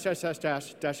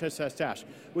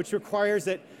 which requires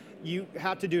that you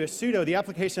have to do a sudo. The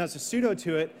application has a sudo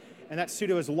to it, and that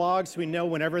sudo is logged so we know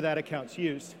whenever that account's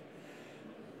used.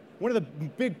 One of the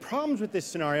big problems with this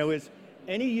scenario is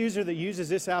any user that uses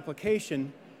this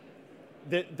application,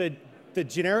 the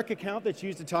generic account that's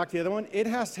used to talk to the other one, it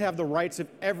has to have the rights of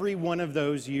every one of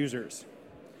those users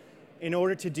in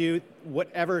order to do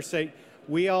whatever. Say,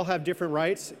 we all have different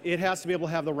rights. It has to be able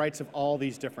to have the rights of all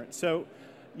these different. So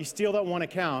you steal that one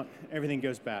account, everything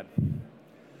goes bad.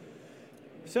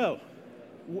 So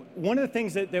one of the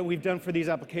things that we've done for these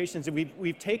applications is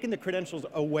we've taken the credentials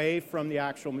away from the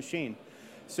actual machine.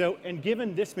 So, and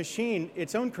given this machine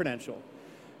its own credential.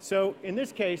 So in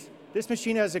this case, this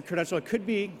machine has a credential. It could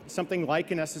be something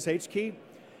like an SSH key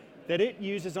that it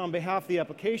uses on behalf of the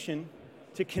application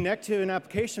to connect to an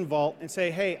application vault and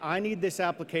say, hey, I need this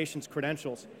application's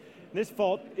credentials. This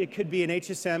vault, it could be an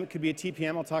HSM, it could be a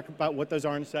TPM. I'll talk about what those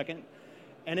are in a second.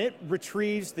 And it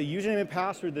retrieves the username and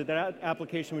password that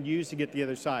application would use to get the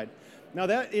other side. Now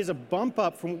that is a bump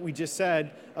up from what we just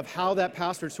said of how that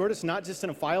password sorted. It's not just in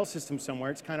a file system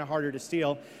somewhere. It's kind of harder to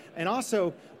steal. And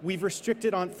also, we've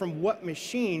restricted from what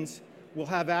machines will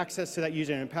have access to that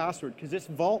username and password, because this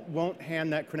vault won't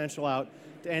hand that credential out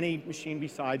to any machine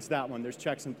besides that one. There's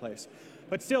checks in place.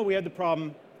 But still, we had the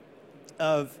problem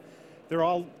of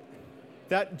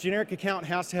that generic account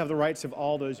has to have the rights of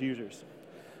all those users.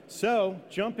 So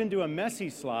jump into a messy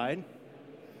slide.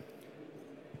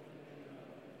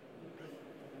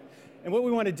 And what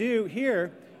we want to do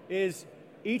here is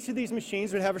each of these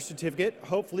machines would have a certificate,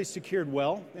 hopefully secured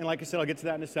well. And like I said, I'll get to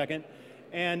that in a second.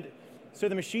 And so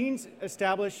the machines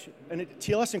establish a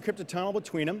TLS encrypted tunnel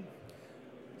between them.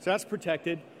 So that's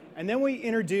protected. And then we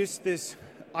introduce this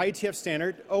IETF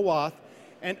standard, OAuth.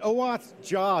 And OAuth's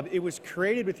job, it was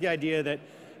created with the idea that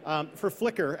for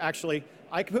Flickr, actually,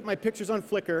 I could put my pictures on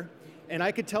Flickr, and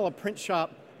I could tell a print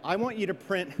shop, I want you to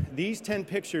print these 10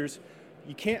 pictures.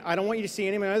 I don't want you to see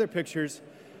any of my other pictures.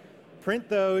 Print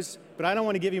those, but I don't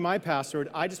want to give you my password.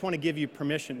 I just want to give you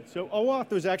permission. So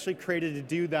OAuth was actually created to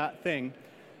do that thing.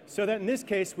 So that in this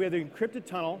case, we have the encrypted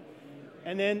tunnel,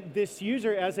 and then this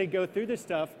user, as they go through this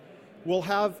stuff, will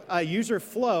have a user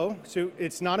flow, so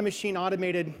it's not a machine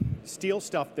automated steal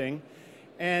stuff thing.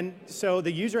 And so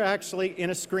the user actually in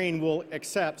a screen will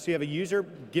accept, so you have a user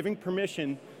giving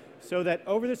permission so that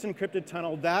over this encrypted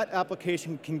tunnel, that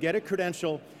application can get a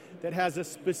credential that has the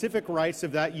specific rights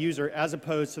of that user as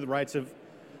opposed to the rights of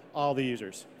all the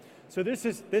users. So this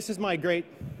is my great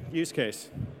use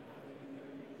case.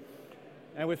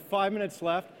 And with 5 minutes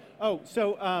left,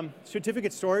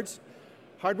 certificate storage.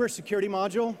 Hardware security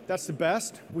module, that's the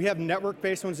best. We have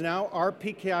network-based ones now. Our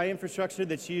PKI infrastructure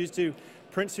that's used to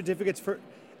print certificates for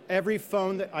every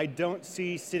phone that I don't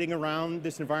see sitting around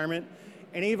this environment.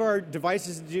 Any of our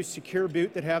devices that do secure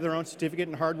boot that have their own certificate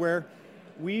and hardware,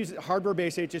 we use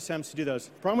hardware-based HSMs to do those.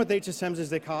 The problem with HSMs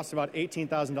is they cost about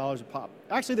 $18,000 a pop.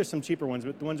 Actually, there's some cheaper ones,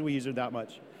 but the ones we use are that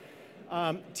much.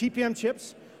 TPM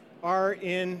chips are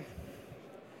in,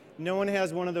 no one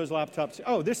has one of those laptops.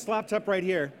 Oh, this laptop right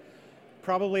here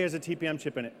probably has a TPM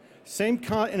chip in it.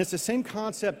 And it's the same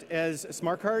concept as a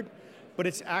smart card, but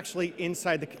it's actually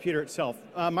inside the computer itself.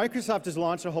 Microsoft has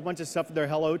launched a whole bunch of stuff with their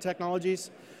Hello technologies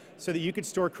so that you could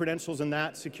store credentials in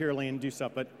that securely and do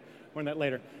stuff, but more on that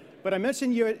later. But I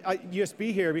mentioned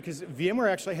USB here because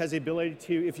VMware actually has the ability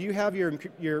to, if you have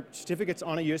your certificates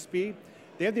on a USB,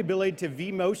 they have the ability to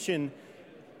vMotion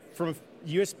from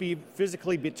USB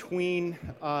physically between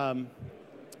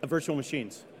virtual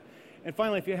machines. And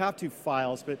finally, if you have to,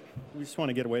 files, but we just want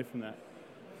to get away from that.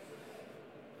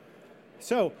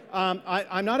 So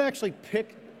I'm not actually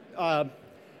I'm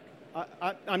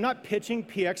not pitching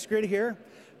PXGrid here,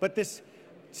 but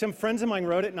some friends of mine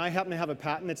wrote it, and I happen to have a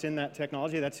patent that's in that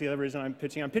technology. That's the other reason I'm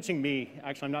pitching. I'm pitching me,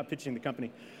 actually. I'm not pitching the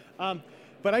company.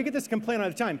 But I get this complaint all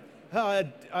the time.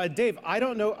 Dave, I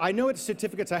don't know. I know it's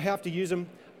certificates. I have to use them.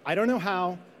 I don't know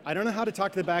how. I don't know how to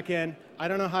talk to the back end. I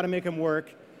don't know how to make them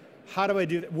work. How do I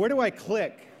do that? Where do I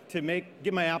click to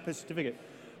give my app a certificate?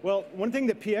 Well, one thing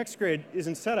that PXGrid is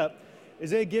in setup is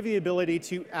they give you the ability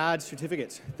to add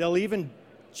certificates. They'll even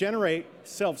generate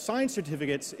self-signed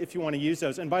certificates if you want to use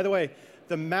those. And by the way,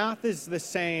 the math is the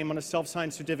same on a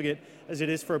self-signed certificate as it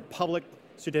is for a public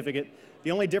certificate.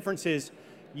 The only difference is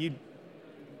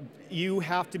you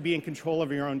have to be in control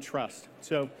of your own trust.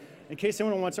 So in case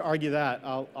anyone wants to argue that,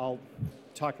 I'll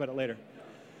talk about it later.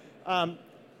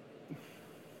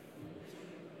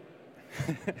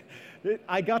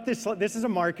 I got this is a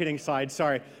marketing side,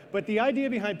 sorry. But the idea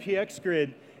behind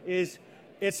PXGrid is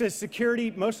it's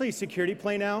mostly a security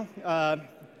play now,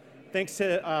 thanks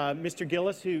to Mr.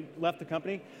 Gillis, who left the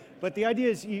company. But the idea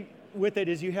is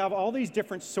you have all these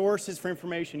different sources for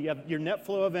information. You have your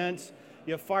NetFlow events,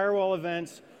 you have firewall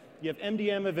events, you have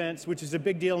MDM events, which is a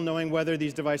big deal knowing whether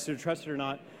these devices are trusted or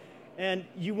not. And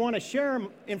you want to share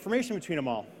information between them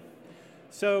all.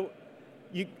 So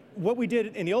what we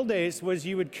did in the old days was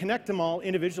you would connect them all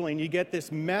individually, and you get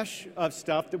this mesh of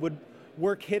stuff that would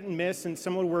work hit and miss, and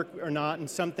some would work or not, and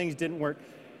some things didn't work.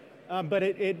 But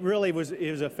it really was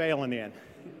a fail in the end.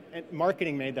 And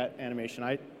marketing made that animation.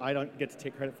 I don't get to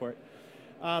take credit for it.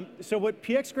 So what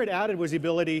PXGrid added was the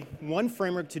ability, one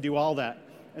framework to do all that.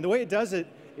 And the way it does it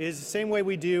is the same way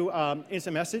we do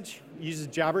instant message. It uses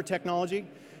Jabber technology.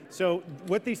 So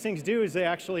what these things do is they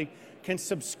actually can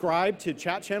subscribe to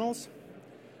chat channels.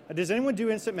 Does anyone do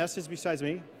instant message besides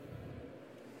me?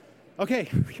 Okay,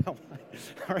 all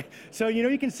right. So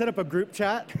you can set up a group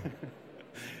chat,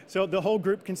 so the whole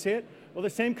group can see it. Well, the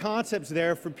same concept's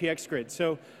there for PXGrid.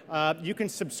 So you can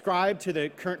subscribe to the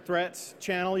current threats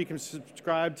channel. You can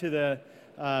subscribe to the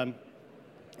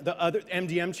other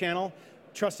MDM channel,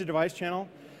 trusted device channel.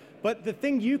 But the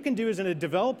thing you can do as a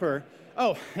developer,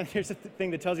 here's the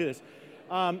thing that tells you this.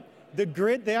 The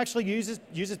grid, they actually uses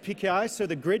PKI, so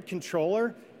the grid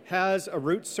controller has a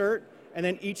root cert, and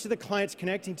then each of the clients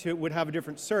connecting to it would have a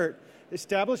different cert.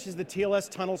 establishes the TLS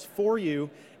tunnels for you,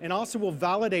 and also will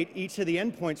validate each of the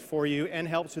endpoints for you and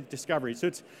helps with discovery. So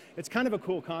it's kind of a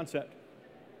cool concept.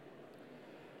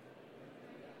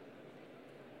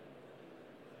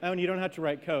 Oh, and you don't have to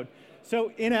write code.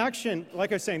 So in action,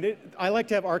 like I was saying, I like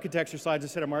to have architecture slides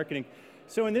instead of marketing.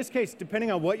 So in this case,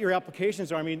 depending on what your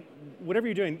applications are, I mean, whatever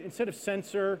you're doing, instead of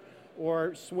sensor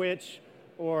or switch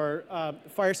or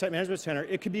Firesite Management Center,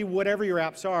 it could be whatever your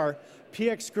apps are.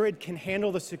 PX Grid can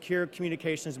handle the secure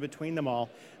communications between them all.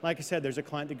 Like I said, there's a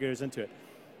client that goes into it.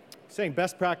 Saying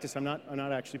best practice, I'm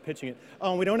not actually pitching it.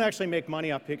 Oh, and we don't actually make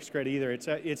money off PX Grid either.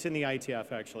 It's in the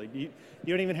ITF, actually. You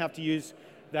don't even have to use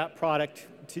that product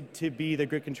to be the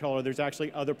grid controller. There's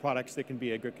actually other products that can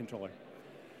be a grid controller.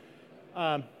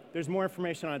 There's more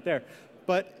information on it there.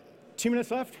 But 2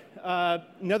 minutes left.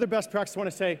 Another best practice I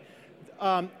want to say,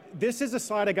 this is a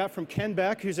slide I got from Ken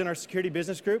Beck, who's in our security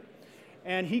business group.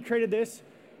 And he created this.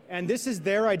 And this is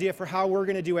their idea for how we're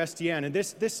going to do SDN. And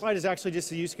this slide is actually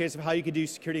just a use case of how you could do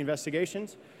security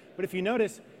investigations. But if you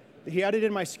notice, he added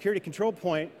in my security control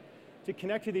point to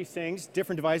connect to these things,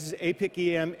 different devices, APIC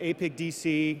EM, APIC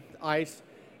DC, ICE.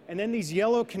 And then these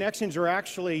yellow connections are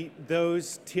actually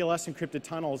those TLS encrypted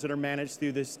tunnels that are managed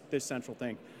through this central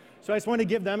thing. So I just want to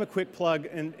give them a quick plug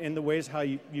in the ways how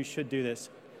you should do this.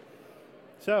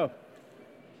 So,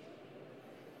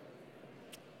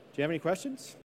 do you have any questions?